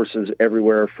horses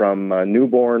everywhere from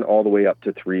newborn all the way up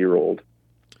to 3-year-old.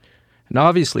 And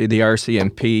obviously the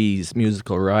RCMP's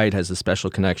Musical Ride has a special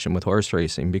connection with horse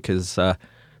racing because the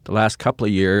last couple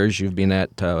of years you've been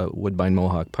at Woodbine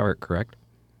Mohawk Park, correct?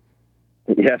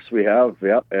 Yes, we have,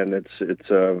 yeah, and it's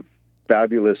a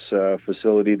fabulous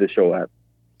facility to show at.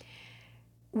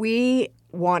 We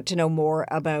want to know more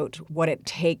about what it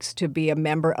takes to be a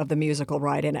member of the Musical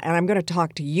Ride, and I'm going to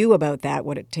talk to you about that,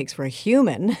 what it takes for a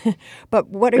human. But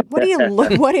what do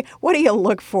you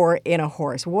look for in a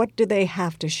horse? What do they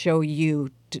have to show you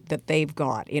that they've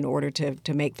got in order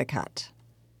to make the cut?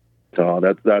 Oh,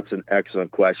 that's an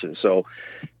excellent question. So,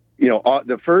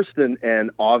 the first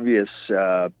and obvious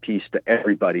piece to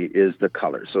everybody is the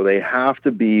color. So they have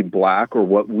to be black, or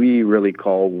what we really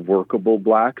call workable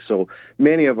black. So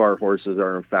many of our horses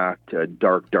are, in fact,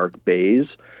 dark beige.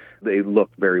 They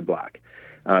look very black.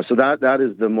 So that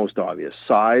is the most obvious.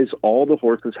 Size, all the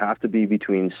horses have to be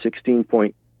between 16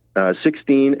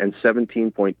 and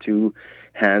 17.2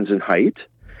 hands in height.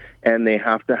 And they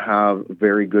have to have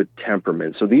very good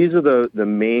temperament. So these are the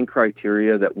main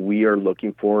criteria that we are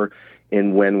looking for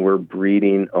in when we're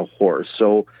breeding a horse.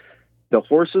 So the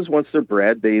horses, once they're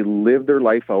bred, they live their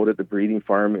life out at the breeding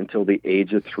farm until the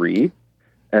age of 3.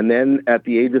 And then at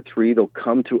the age of 3, they'll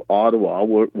come to Ottawa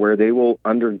where they will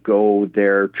undergo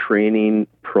their training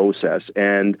process.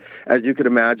 And as you can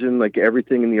imagine, like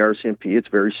everything in the RCMP, it's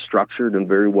very structured and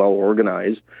very well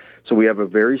organized. So we have a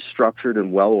very structured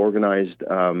and well-organized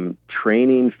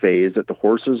training phase that the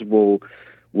horses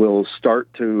will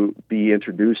start to be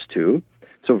introduced to.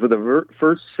 So for the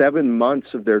first 7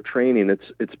 months of their training,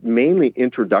 it's mainly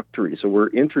introductory. So we're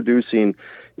introducing,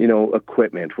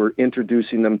 equipment. We're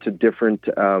introducing them to different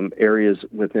areas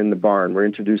within the barn. We're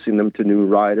introducing them to new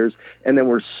riders, and then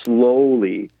we're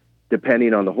slowly,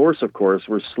 depending on the horse, of course,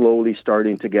 we're slowly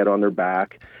starting to get on their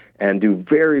back and do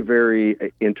very, very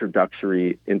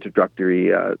introductory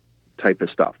type of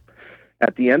stuff.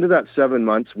 At the end of that 7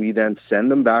 months, we then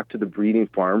send them back to the breeding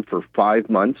farm for 5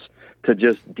 months to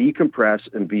just decompress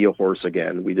and be a horse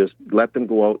again. We just let them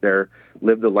go out there,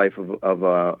 live the life of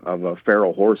a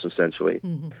feral horse, essentially.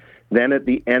 Mm-hmm. Then at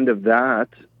the end of that,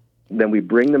 Then we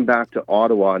bring them back to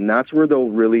Ottawa, and that's where they'll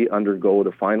really undergo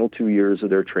the final 2 years of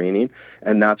their training,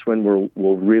 and that's when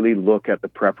we'll really look at the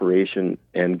preparation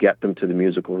and get them to the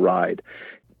musical ride.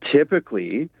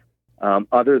 Typically,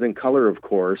 other than color, of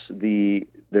course,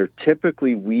 they're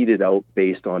typically weeded out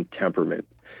based on temperament.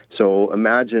 So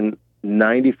imagine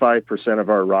 95% of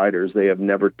our riders, they have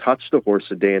never touched a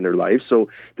horse a day in their life, so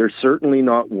they're certainly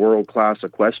not world-class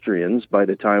equestrians by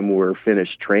the time we're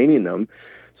finished training them.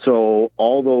 So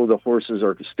although the horses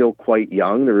are still quite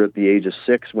young, they're at the age of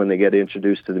 6 when they get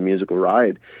introduced to the musical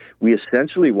ride, we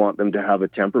essentially want them to have a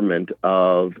temperament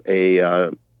of a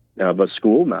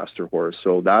schoolmaster horse.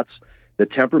 So the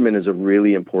temperament is a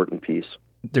really important piece.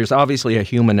 There's obviously a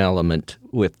human element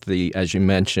with as you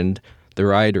mentioned, the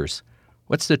riders.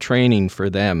 What's the training for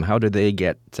them? How do they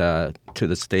get to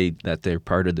the state that they're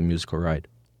part of the musical ride?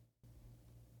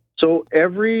 So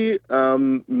every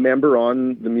member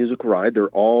on the musical ride, they're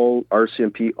all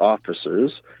RCMP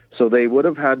officers. So they would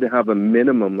have had to have a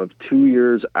minimum of 2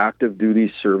 years active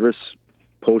duty service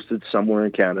posted somewhere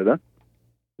in Canada.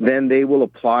 Then they will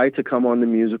apply to come on the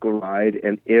musical ride,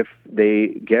 and if they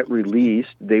get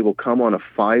released, they will come on a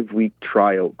 5-week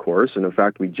tryout course. And in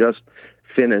fact, we just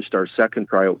finished our second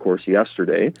tryout course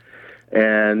yesterday.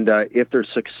 And if they're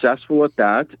successful at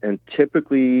that, and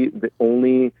typically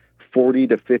only 40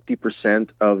 to 50%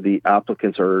 of the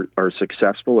applicants are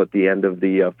successful at the end of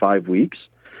the 5 weeks.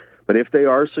 But if they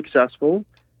are successful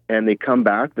and they come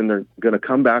back, then they're going to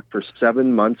come back for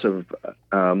 7 months of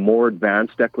more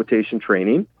advanced equitation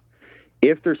training.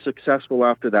 If they're successful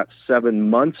after that 7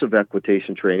 months of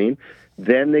equitation training,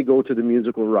 then they go to the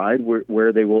musical ride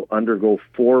where they will undergo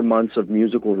 4 months of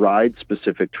musical ride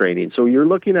specific training. So you're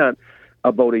looking at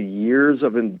about a year's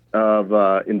of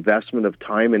investment of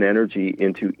time and energy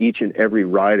into each and every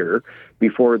rider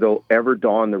before they'll ever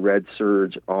don the red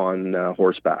serge on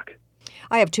horseback.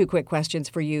 I have 2 quick questions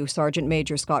for you, Sergeant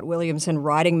Major Scott Williamson,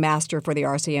 riding master for the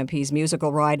RCMP's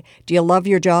musical ride. Do you love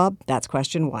your job? That's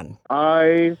question 1.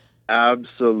 I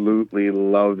absolutely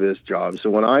love this job. So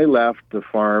when I left the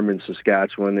farm in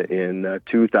Saskatchewan in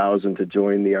 2000 to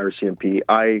join the RCMP,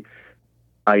 I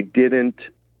didn't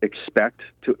expect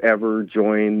to ever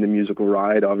join the musical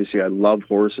ride. Obviously, I love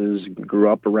horses, grew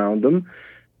up around them,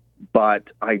 but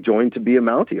I joined to be a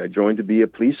Mountie. I joined to be a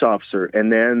police officer.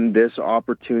 And then this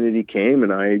opportunity came,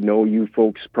 and I know you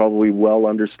folks probably well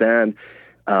understand,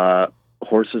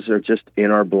 horses are just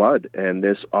in our blood. And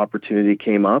this opportunity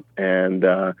came up, and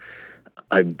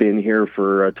I've been here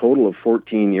for a total of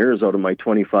 14 years out of my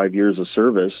 25 years of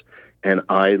service, and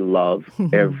I love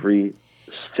every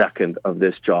second of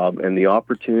this job and the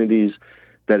opportunities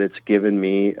that it's given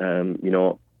me.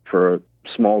 For a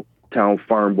small town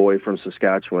farm boy from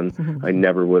Saskatchewan, I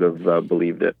never would have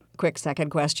believed it. Quick second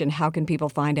question. How can people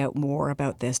find out more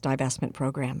about this divestment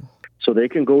program? So they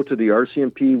can go to the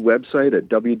RCMP website at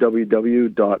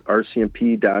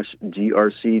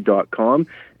www.rcmp-grc.com,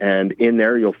 and in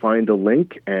there you'll find a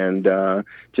link, and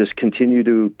just continue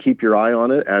to keep your eye on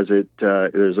it, as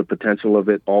there's a potential of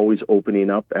it always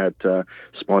opening up at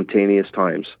spontaneous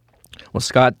times. Well,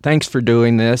 Scott, thanks for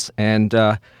doing this, and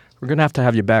we're going to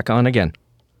have you back on again.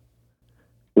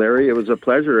 Larry, it was a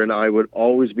pleasure, and I would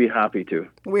always be happy to.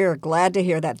 We're glad to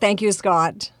hear that. Thank you,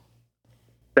 Scott.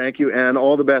 Thank you, and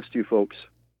all the best to you folks.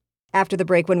 After the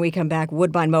break, when we come back,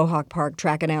 Woodbine Mohawk Park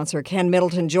track announcer Ken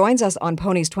Middleton joins us on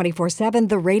Ponies 24/7,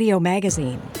 the radio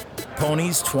magazine.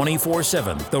 Ponies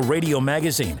 24/7, the radio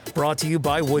magazine, brought to you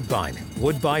by Woodbine,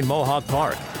 Woodbine Mohawk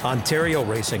Park, Ontario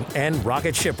Racing, and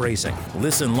Rocket Ship Racing.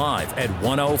 Listen live at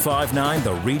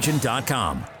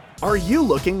 1059theregion.com. Are you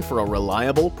looking for a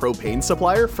reliable propane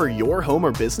supplier for your home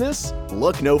or business?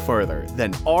 Look no further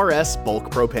than RS Bulk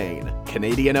Propane,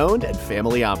 Canadian owned and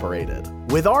family operated.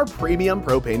 With our premium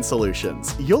propane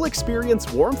solutions, you'll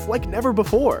experience warmth like never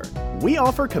before. We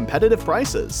offer competitive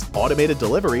prices, automated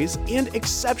deliveries, and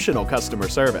exceptional customer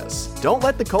service. Don't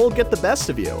let the cold get the best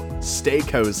of you. Stay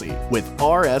cozy with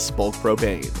RS Bulk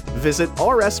Propane. Visit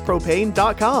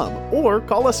rspropane.com or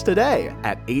call us today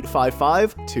at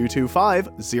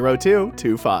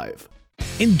 855-225-0225.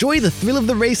 Enjoy the thrill of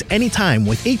the race anytime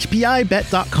with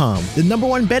HPIBet.com, the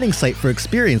 #1 betting site for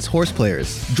experienced horse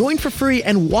players. Join for free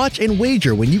and watch and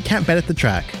wager when you can't bet at the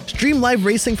track. Stream live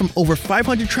racing from over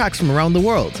 500 tracks from around the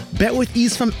world. Bet with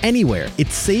ease from anywhere.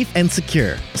 It's safe and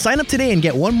secure. Sign up today and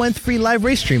get 1 month free live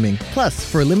race streaming. Plus,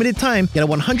 for a limited time, get a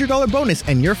 $100 bonus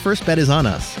and your first bet is on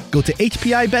us. Go to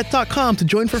HPIBet.com to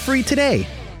join for free today.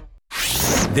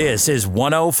 This is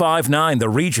 1059 The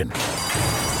Region.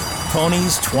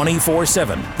 Ponies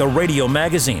 24/7, the radio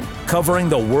magazine covering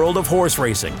the world of horse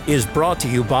racing, is brought to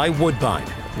you by Woodbine,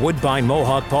 Woodbine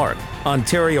Mohawk Park,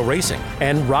 Ontario Racing,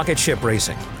 and Rocket Ship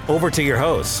Racing. Over to your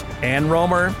hosts, Ann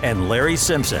Romer and Larry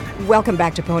Simpson. Welcome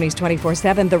back to Ponies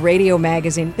 24/7, the radio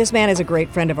magazine. This man is a great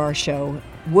friend of our show.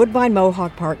 Woodbine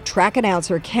Mohawk Park track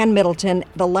announcer Ken Middleton.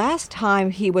 The last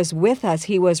time he was with us,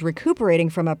 he was recuperating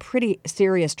from a pretty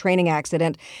serious training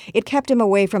accident. It kept him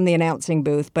away from the announcing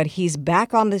booth, but he's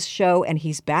back on this show and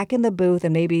he's back in the booth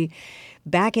and maybe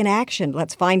back in action.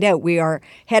 Let's find out. We are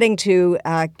heading to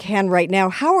Ken right now.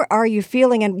 How are you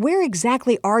feeling and where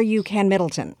exactly are you, Ken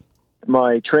Middleton?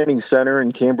 My training center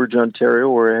in Cambridge, Ontario,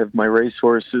 where I have my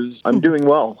racehorses. I'm doing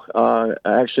well. I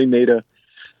actually made a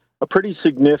pretty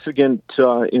significant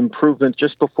improvement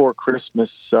just before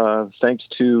Christmas, thanks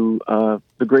to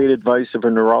the great advice of a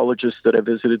neurologist that I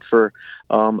visited for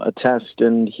a test,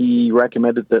 and he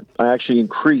recommended that I actually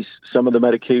increase some of the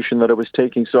medication that I was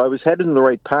taking. So I was headed in the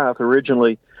right path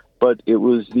originally, but it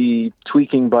was the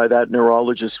tweaking by that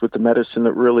neurologist with the medicine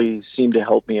that really seemed to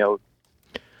help me out.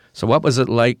 So what was it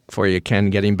like for you, Ken,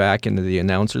 getting back into the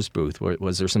announcer's booth?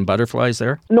 Was there some butterflies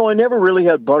there? No, I never really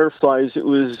had butterflies. It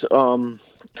was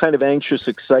kind of anxious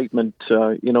excitement,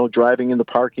 driving in the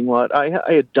parking lot.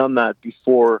 I had done that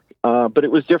before, but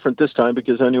it was different this time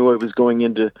because I knew I was going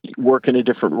into work in a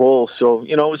different role. So,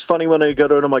 it was funny when I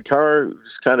got out of my car. It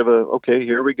was kind of okay,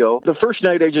 here we go. The first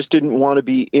night, I just didn't want to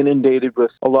be inundated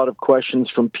with a lot of questions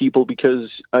from people because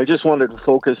I just wanted to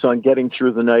focus on getting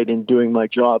through the night and doing my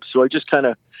job. So I just kind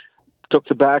of took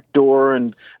the back door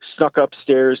and snuck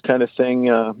upstairs kind of thing.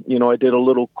 I did a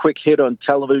little quick hit on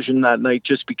television that night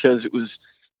just because it was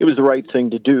the right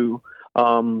thing to do.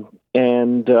 Once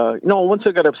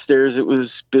I got upstairs, it was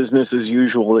business as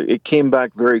usual. It came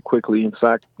back very quickly. In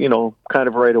fact, kind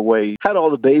of right away. Had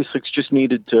all the basics, just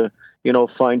needed to,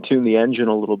 fine-tune the engine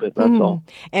a little bit, that's all.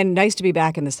 And nice to be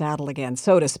back in the saddle again,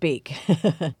 so to speak.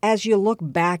 As you look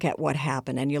back at what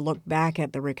happened and you look back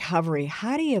at the recovery,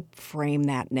 how do you frame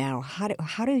that now?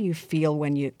 How do you feel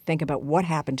when you think about what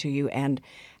happened to you and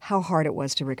how hard it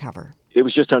was to recover? It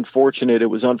was just unfortunate. It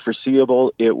was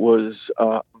unforeseeable. It was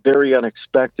very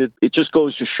unexpected. It just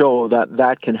goes to show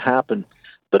that can happen.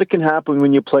 But it can happen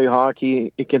when you play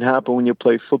hockey. It can happen when you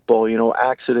play football.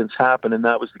 Accidents happen, and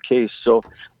that was the case. So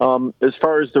as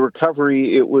far as the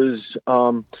recovery, it was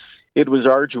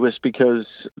arduous because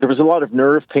there was a lot of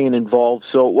nerve pain involved.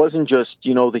 So it wasn't just,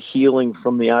 the healing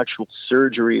from the actual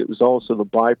surgery. It was also the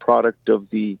byproduct of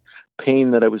the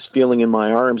pain that I was feeling in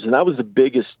my arms. And that was the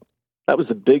biggest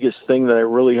thing that I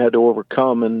really had to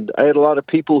overcome. And I had a lot of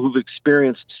people who've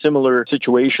experienced similar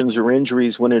situations or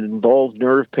injuries when it involved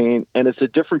nerve pain. And it's a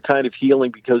different kind of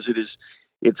healing because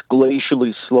it's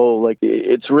glacially slow. Like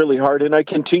it's really hard. And I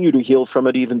continue to heal from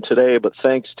it even today. But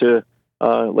thanks to,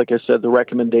 like I said, the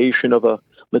recommendation of a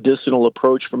medicinal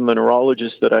approach from the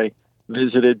neurologist that I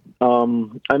visited,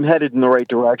 I'm headed in the right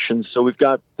direction. So we've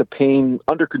got the pain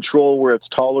under control where it's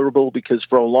tolerable, because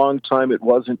for a long time it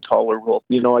wasn't tolerable.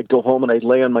 I'd go home and I'd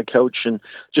lay on my couch and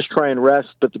just try and rest,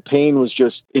 but the pain was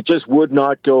just would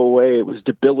not go away. It was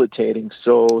debilitating.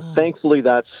 So thankfully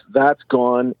that's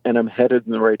gone, and I'm headed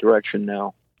in the right direction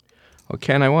now. Well,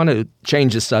 Ken, I want to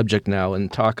change the subject now and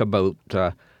talk about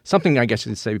something I guess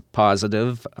you'd say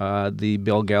positive, the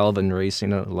Bill Galvin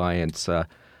Racing Alliance.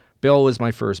 Bill was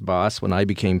my first boss when I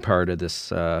became part of this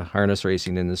harness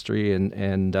racing industry,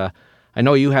 and I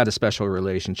know you had a special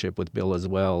relationship with Bill as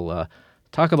well.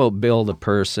 Talk about Bill the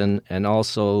person, and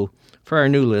also for our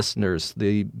new listeners,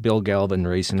 the Bill Galvin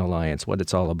Racing Alliance, what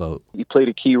it's all about. He played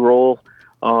a key role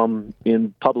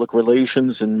in public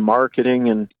relations and marketing,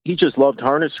 and he just loved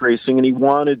harness racing, and he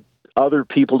wanted other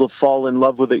people to fall in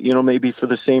love with it, maybe for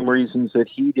the same reasons that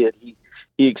he did.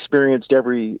 He experienced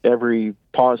every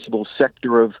possible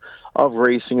sector of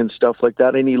racing and stuff like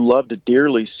that, and he loved it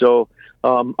dearly. So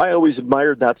I always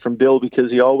admired that from Bill, because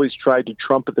he always tried to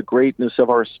trumpet the greatness of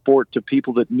our sport to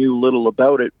people that knew little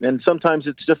about it. And sometimes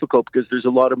it's difficult because there's a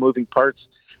lot of moving parts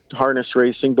to harness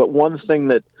racing. But one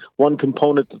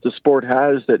component that the sport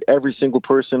has that every single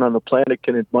person on the planet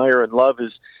can admire and love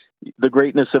is the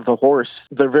greatness of the horse.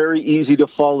 They're very easy to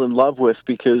fall in love with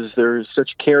because they're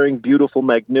such caring, beautiful,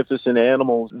 magnificent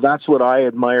animals. That's what I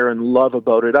admire and love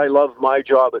about it. I love my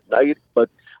job at night, but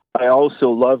I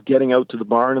also love getting out to the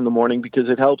barn in the morning because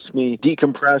it helps me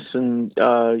decompress and,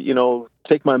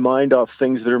 take my mind off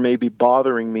things that are maybe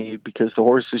bothering me, because the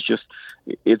horse is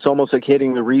it's almost like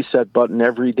hitting the reset button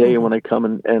every day when I come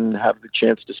and have the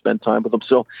chance to spend time with them.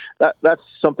 So that's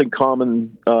something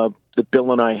common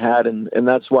Bill and I had, and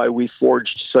that's why we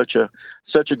forged such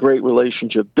a great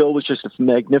relationship. Bill was just a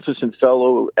magnificent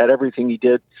fellow at everything he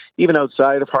did, even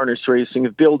outside of harness racing.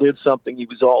 If Bill did something, he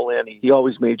was all in. He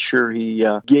always made sure he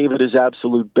gave it his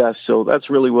absolute best. So that's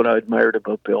really what I admired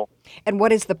about Bill. And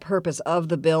what is the purpose of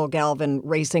the Bill Galvin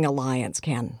Racing Alliance,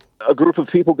 Ken? A group of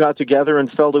people got together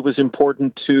and felt it was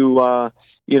important to,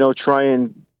 try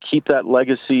and keep that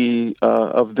legacy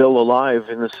of Bill alive,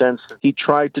 in the sense that he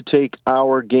tried to take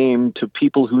our game to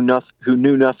people who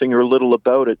knew nothing or little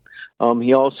about it.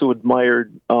 He also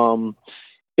admired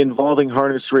involving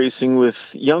harness racing with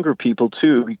younger people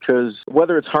too, because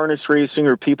whether it's harness racing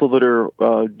or people that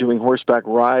are doing horseback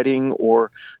riding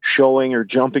or showing or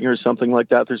jumping or something like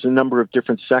that, there's a number of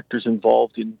different sectors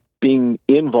involved in being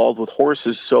involved with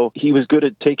horses. So he was good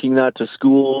at taking that to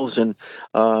schools and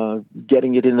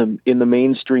getting it in the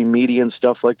mainstream media and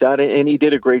stuff like that. And he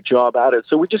did a great job at it.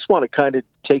 So we just want to kind of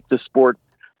take the sport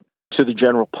to the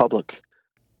general public.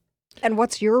 And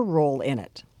what's your role in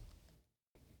it?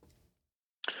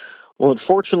 Well,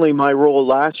 unfortunately, my role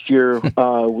last year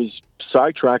was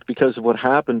sidetracked because of what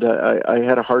happened. I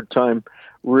had a hard time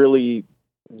really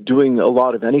doing a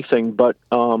lot of anything, but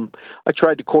I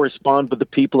tried to correspond with the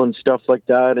people and stuff like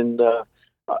that, and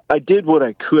I did what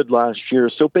I could last year.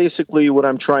 So basically what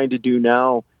I'm trying to do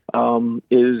now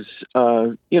is,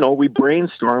 we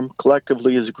brainstorm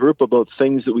collectively as a group about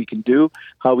things that we can do,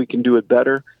 how we can do it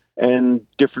better, and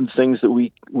different things that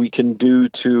we can do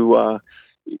to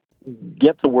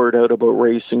get the word out about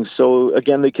racing. So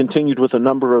again, they continued with a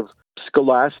number of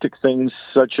scholastic things,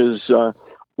 such as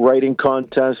writing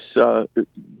contests,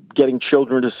 getting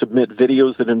children to submit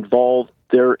videos that involve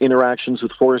their interactions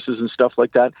with horses and stuff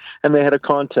like that. And they had a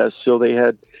contest, so they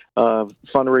had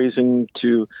fundraising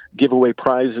to give away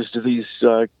prizes to these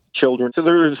children. So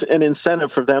there's an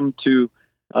incentive for them to,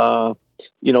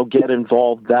 get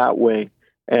involved that way.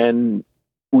 And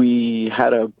we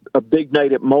had a big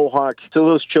night at Mohawk. So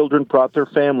those children brought their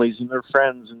families and their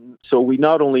friends. And so we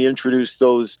not only introduced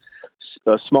those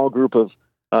small group of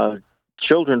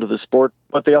children to the sport,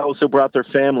 but they also brought their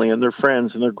family and their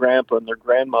friends and their grandpa and their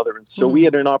grandmother. And so we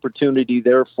had an opportunity,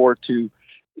 therefore, to,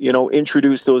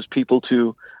 introduce those people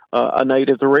to a night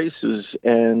at the races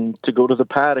and to go to the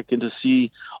paddock and to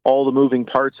see all the moving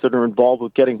parts that are involved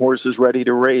with getting horses ready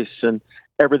to race and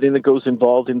everything that goes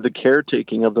involved in the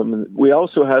caretaking of them. And we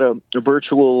also had a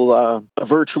virtual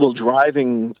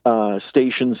driving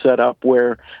station set up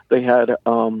where they had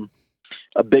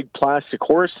a big plastic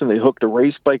horse, and they hooked a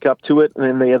race bike up to it, and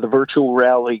then they had the virtual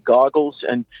reality goggles,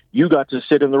 and you got to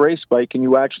sit in the race bike, and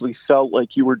you actually felt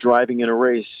like you were driving in a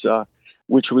race,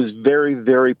 which was very,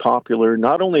 very popular,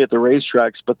 not only at the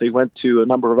racetracks, but they went to a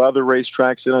number of other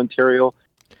racetracks in Ontario.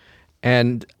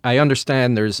 And I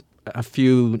understand there's a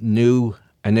few new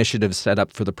initiatives set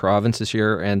up for the province this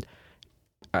year, and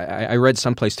I read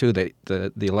someplace too that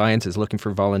the Alliance is looking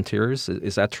for volunteers.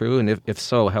 Is that true? And if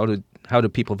so, how do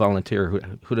people volunteer?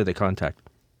 Who do they contact?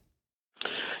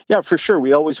 Yeah, for sure.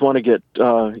 We always want to get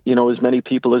as many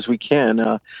people as we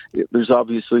can. There's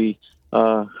obviously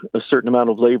a certain amount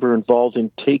of labor involved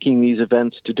in taking these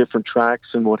events to different tracks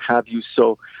and what have you.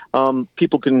 So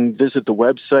people can visit the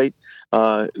website.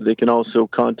 They can also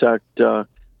contact the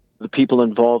people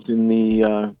involved in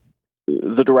the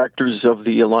directors of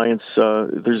the Alliance.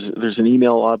 There's an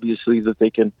email, obviously, that they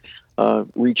can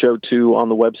reach out to on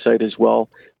the website as well.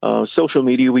 Social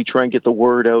media, we try and get the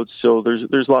word out. So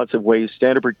there's lots of ways.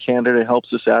 Standardbred Canada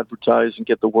helps us advertise and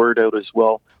get the word out as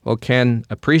well. Well, Ken,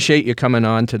 appreciate you coming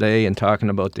on today and talking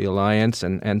about the Alliance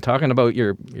and talking about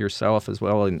yourself as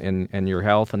well and your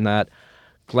health and that.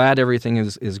 Glad everything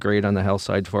is great on the health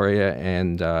side for you,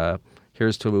 and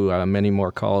here's to many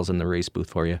more calls in the race booth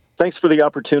for you. Thanks for the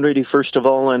opportunity, first of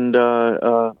all, and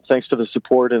thanks for the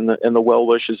support and the well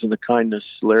wishes and the kindness,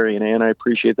 Larry and Ann. I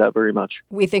appreciate that very much.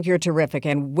 We think you're terrific,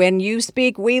 and when you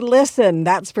speak, we listen.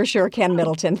 That's for sure, Ken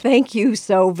Middleton. Thank you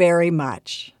so very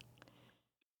much.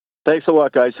 Thanks a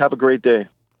lot, guys. Have a great day.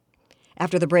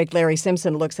 After the break, Larry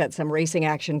Simpson looks at some racing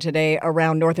action today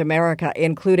around North America,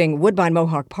 including Woodbine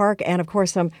Mohawk Park and, of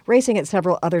course, some racing at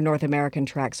several other North American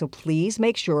tracks. So please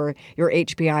make sure your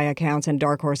HPI accounts and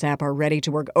Dark Horse app are ready to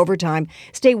work overtime.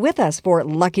 Stay with us for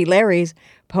Lucky Larry's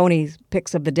Ponies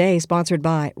Picks of the Day, sponsored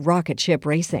by Rocket Ship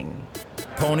Racing.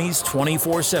 Ponies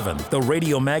 24/7, the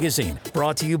radio magazine,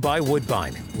 brought to you by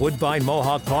Woodbine, Woodbine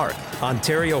Mohawk Park,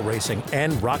 Ontario Racing,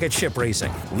 and Rocket Ship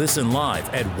Racing. Listen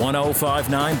live at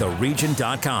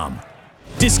 1059theregion.com.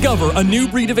 Discover a new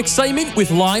breed of excitement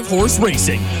with live horse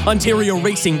racing. Ontario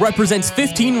Racing represents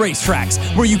 15 racetracks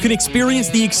where you can experience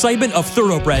the excitement of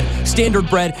thoroughbred,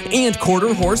 standardbred, and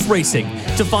quarter horse racing.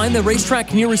 To find the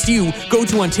racetrack nearest you, go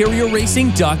to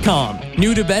OntarioRacing.com.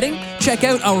 New to betting? Check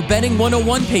out our Betting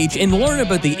 101 page and learn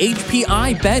about the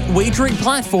HPI Bet wagering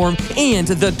platform and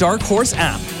the Dark Horse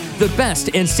app. The best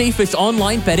and safest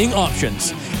online betting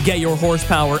options. Get your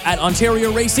horsepower at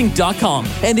OntarioRacing.com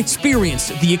and experience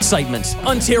the excitement.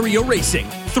 Ontario Racing.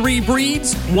 3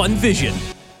 breeds, 1 vision.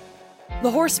 The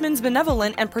Horsemen's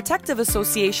Benevolent and Protective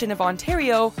Association of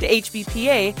Ontario, the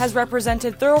HBPA, has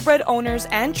represented thoroughbred owners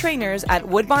and trainers at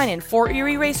Woodbine and Fort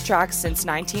Erie racetracks since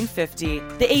 1950.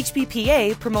 The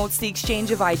HBPA promotes the exchange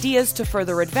of ideas to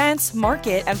further advance,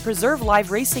 market, and preserve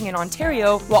live racing in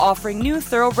Ontario while offering new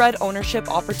thoroughbred ownership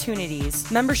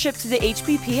opportunities. Membership to the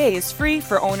HBPA is free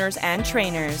for owners and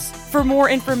trainers. For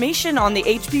more information on the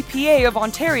HBPA of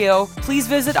Ontario, please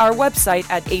visit our website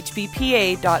at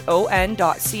hbpa.on.ca.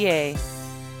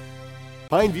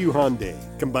 Pineview Hyundai,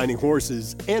 combining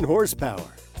horses and horsepower.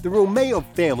 The Romeo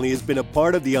family has been a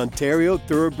part of the Ontario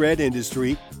thoroughbred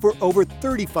industry for over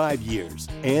 35 years.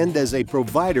 And as a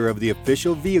provider of the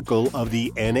official vehicle of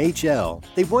the NHL,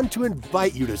 they want to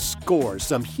invite you to score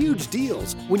some huge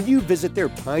deals when you visit their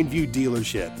Pineview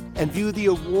dealership and view the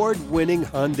award-winning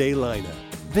Hyundai lineup.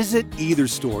 Visit either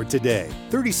store today,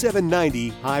 3790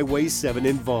 Highway 7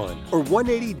 in Vaughan or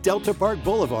 180 Delta Park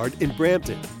Boulevard in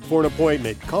Brampton. For an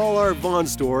appointment, call our Vaughan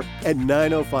store at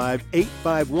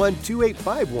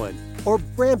 905-851-2851 or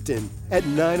Brampton at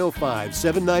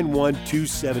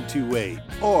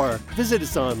 905-791-2728. Or visit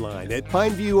us online at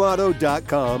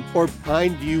pineviewauto.com or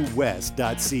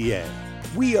pineviewwest.ca.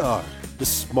 We are the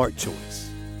smart choice.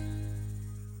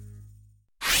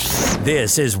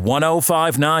 This is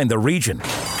 1059 The Region.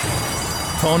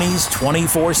 Ponies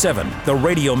 24/7, the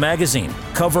radio magazine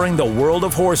covering the world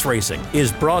of horse racing,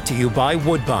 is brought to you by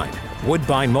Woodbine,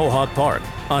 Woodbine Mohawk Park,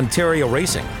 Ontario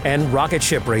Racing, and Rocket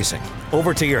Ship Racing.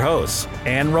 Over to your hosts,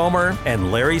 Ann Romer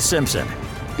and Larry Simpson.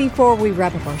 Before we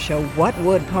wrap up our show, what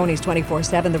would Ponies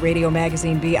 24/7, the radio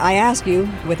magazine, be? I ask you,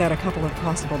 without a couple of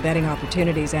possible betting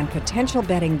opportunities and potential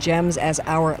betting gems as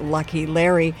our lucky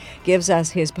Larry gives us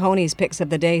his Ponies Picks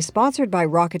of the day, sponsored by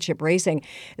Rocket Ship Racing.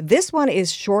 This one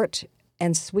is short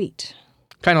and sweet.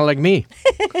 Kind of like me.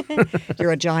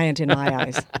 You're a giant in my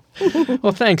eyes.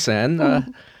 Well, thanks,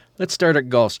 Ann. Let's start at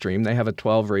Gulfstream. They have a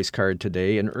 12-race card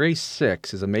today, and race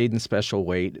 6 is a maiden special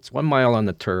weight. It's 1 mile on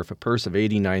the turf, a purse of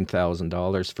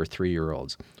 $89,000 for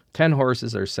 3-year-olds. 10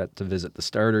 horses are set to visit the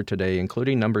starter today,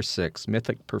 including number 6,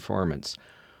 Mythic Performance,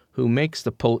 who makes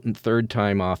the potent third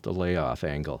time off the layoff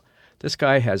angle. This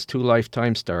guy has 2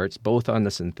 lifetime starts, both on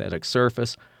the synthetic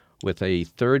surface, with a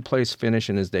third-place finish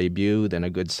in his debut, then a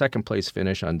good second-place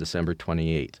finish on December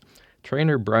 28th.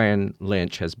 Trainer Brian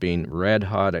Lynch has been red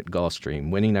hot at Gulfstream,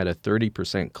 winning at a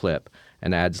 30% clip,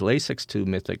 and adds Lasix to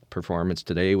Mythic Performance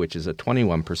today, which is a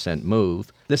 21%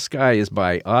 move. This guy is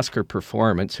by Oscar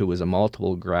Performance, who is a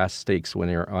multiple grass stakes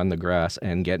winner on the grass,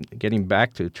 and getting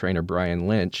back to trainer Brian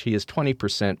Lynch, he is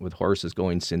 20% with horses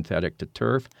going synthetic to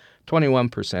turf,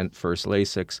 21% first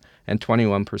Lasix, and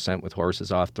 21% with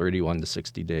horses off 31 to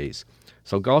 60 days.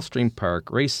 So Gulfstream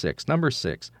Park, race 6, number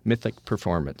 6, Mythic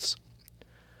Performance.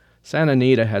 Santa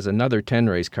Anita has another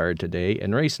 10-race card today,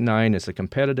 and race 9 is a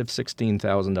competitive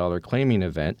 $16,000 claiming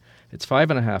event. It's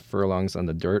 5.5 furlongs on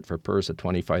the dirt for a purse of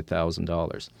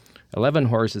 $25,000. 11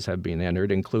 horses have been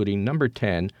entered, including number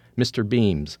 10, Mr.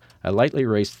 Beams, a lightly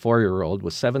raced 4-year-old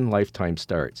with 7 lifetime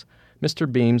starts. Mr.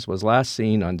 Beams was last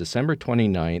seen on December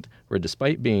 29th, where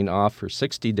despite being off for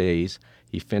 60 days,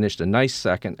 he finished a nice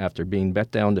second after being bet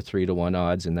down to 3-1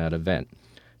 odds in that event.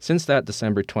 Since that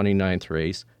December 29th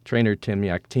race, trainer Tim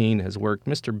Yakteen has worked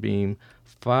Mr. Beam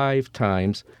 5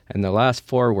 times, and the last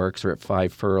 4 works are at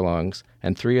 5 furlongs,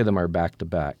 and 3 of them are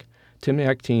back-to-back. Tim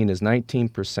Yakteen is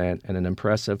 19% and an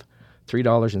impressive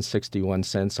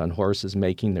 $3.61 on horses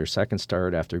making their second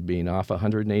start after being off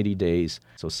 180 days.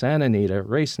 So Santa Anita,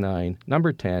 race 9,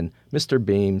 number 10, Mr.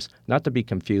 Beams, not to be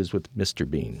confused with Mr.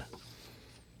 Bean.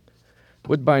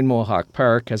 Woodbine Mohawk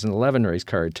Park has an 11-race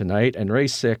card tonight, and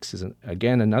race 6 is,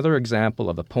 again, another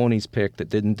example of a ponies pick that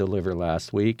didn't deliver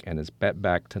last week and is bet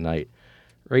back tonight.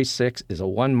 Race 6 is a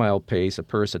 1-mile pace, a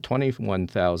purse of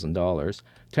 $21,000.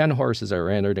 10 horses are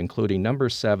entered, including number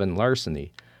 7,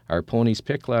 Larceny. Our ponies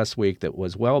pick last week that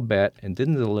was well bet and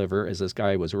didn't deliver as this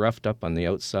guy was roughed up on the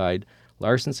outside.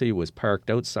 Larceny was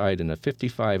parked outside in a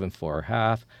 55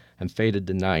 4.5 and faded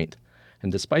to 9th.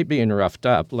 And despite being roughed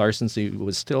up, Larceny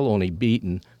was still only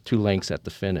beaten 2 lengths at the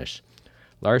finish.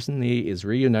 Larceny is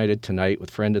reunited tonight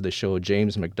with friend of the show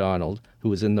James McDonald, who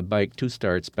was in the bike 2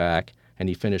 starts back, and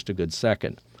he finished a good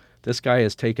second. This guy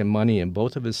has taken money in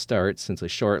both of his starts since a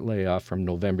short layoff from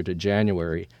November to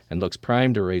January and looks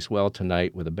primed to race well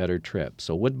tonight with a better trip.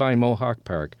 So Woodbine Mohawk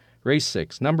Park, race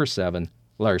 6, number 7,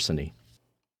 Larceny.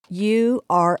 You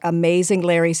are amazing,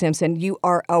 Larry Simpson. You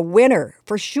are a winner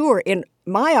for sure in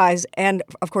my eyes, and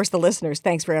of course the listeners.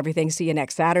 Thanks for everything. See you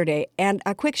next Saturday. And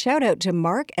a quick shout out to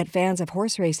Mark at Fans of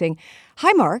Horse Racing.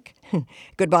 Hi, Mark.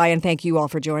 Goodbye, and thank you all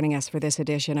for joining us for this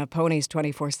edition of Ponies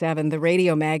 24/7, the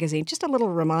radio magazine. Just a little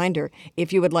reminder,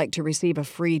 if you would like to receive a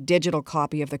free digital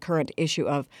copy of the current issue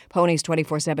of Ponies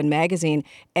 24/7 magazine,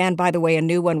 and by the way, a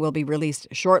new one will be released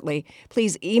shortly,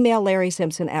 please email Larry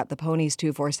Simpson at the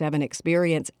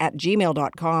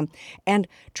Ponies247experience@gmail.com, and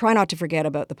try not to forget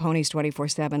about the Ponies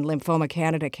 24/7 Lymphoma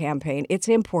Canada campaign. It's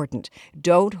important.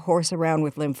 Don't horse around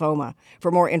with lymphoma.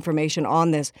 For more information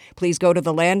on this, please go to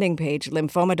the landing page,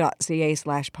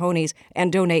 lymphoma.ca/ponies,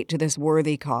 and donate to this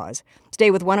worthy cause.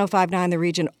 Stay with 105.9 The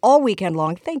Region all weekend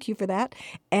long. Thank you for that,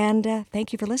 and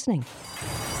thank you for listening.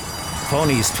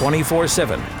 Ponies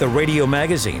 24/7, the radio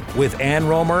magazine with Ann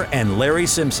Romer and Larry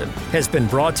Simpson, has been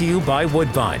brought to you by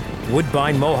Woodbine,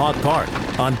 Woodbine Mohawk Park,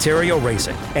 Ontario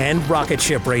Racing, and Rocket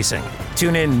Ship Racing.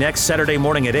 Tune in next Saturday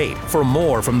morning at 8 for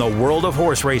more from the world of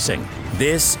horse racing.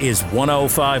 This is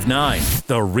 105.9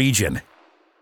 The Region.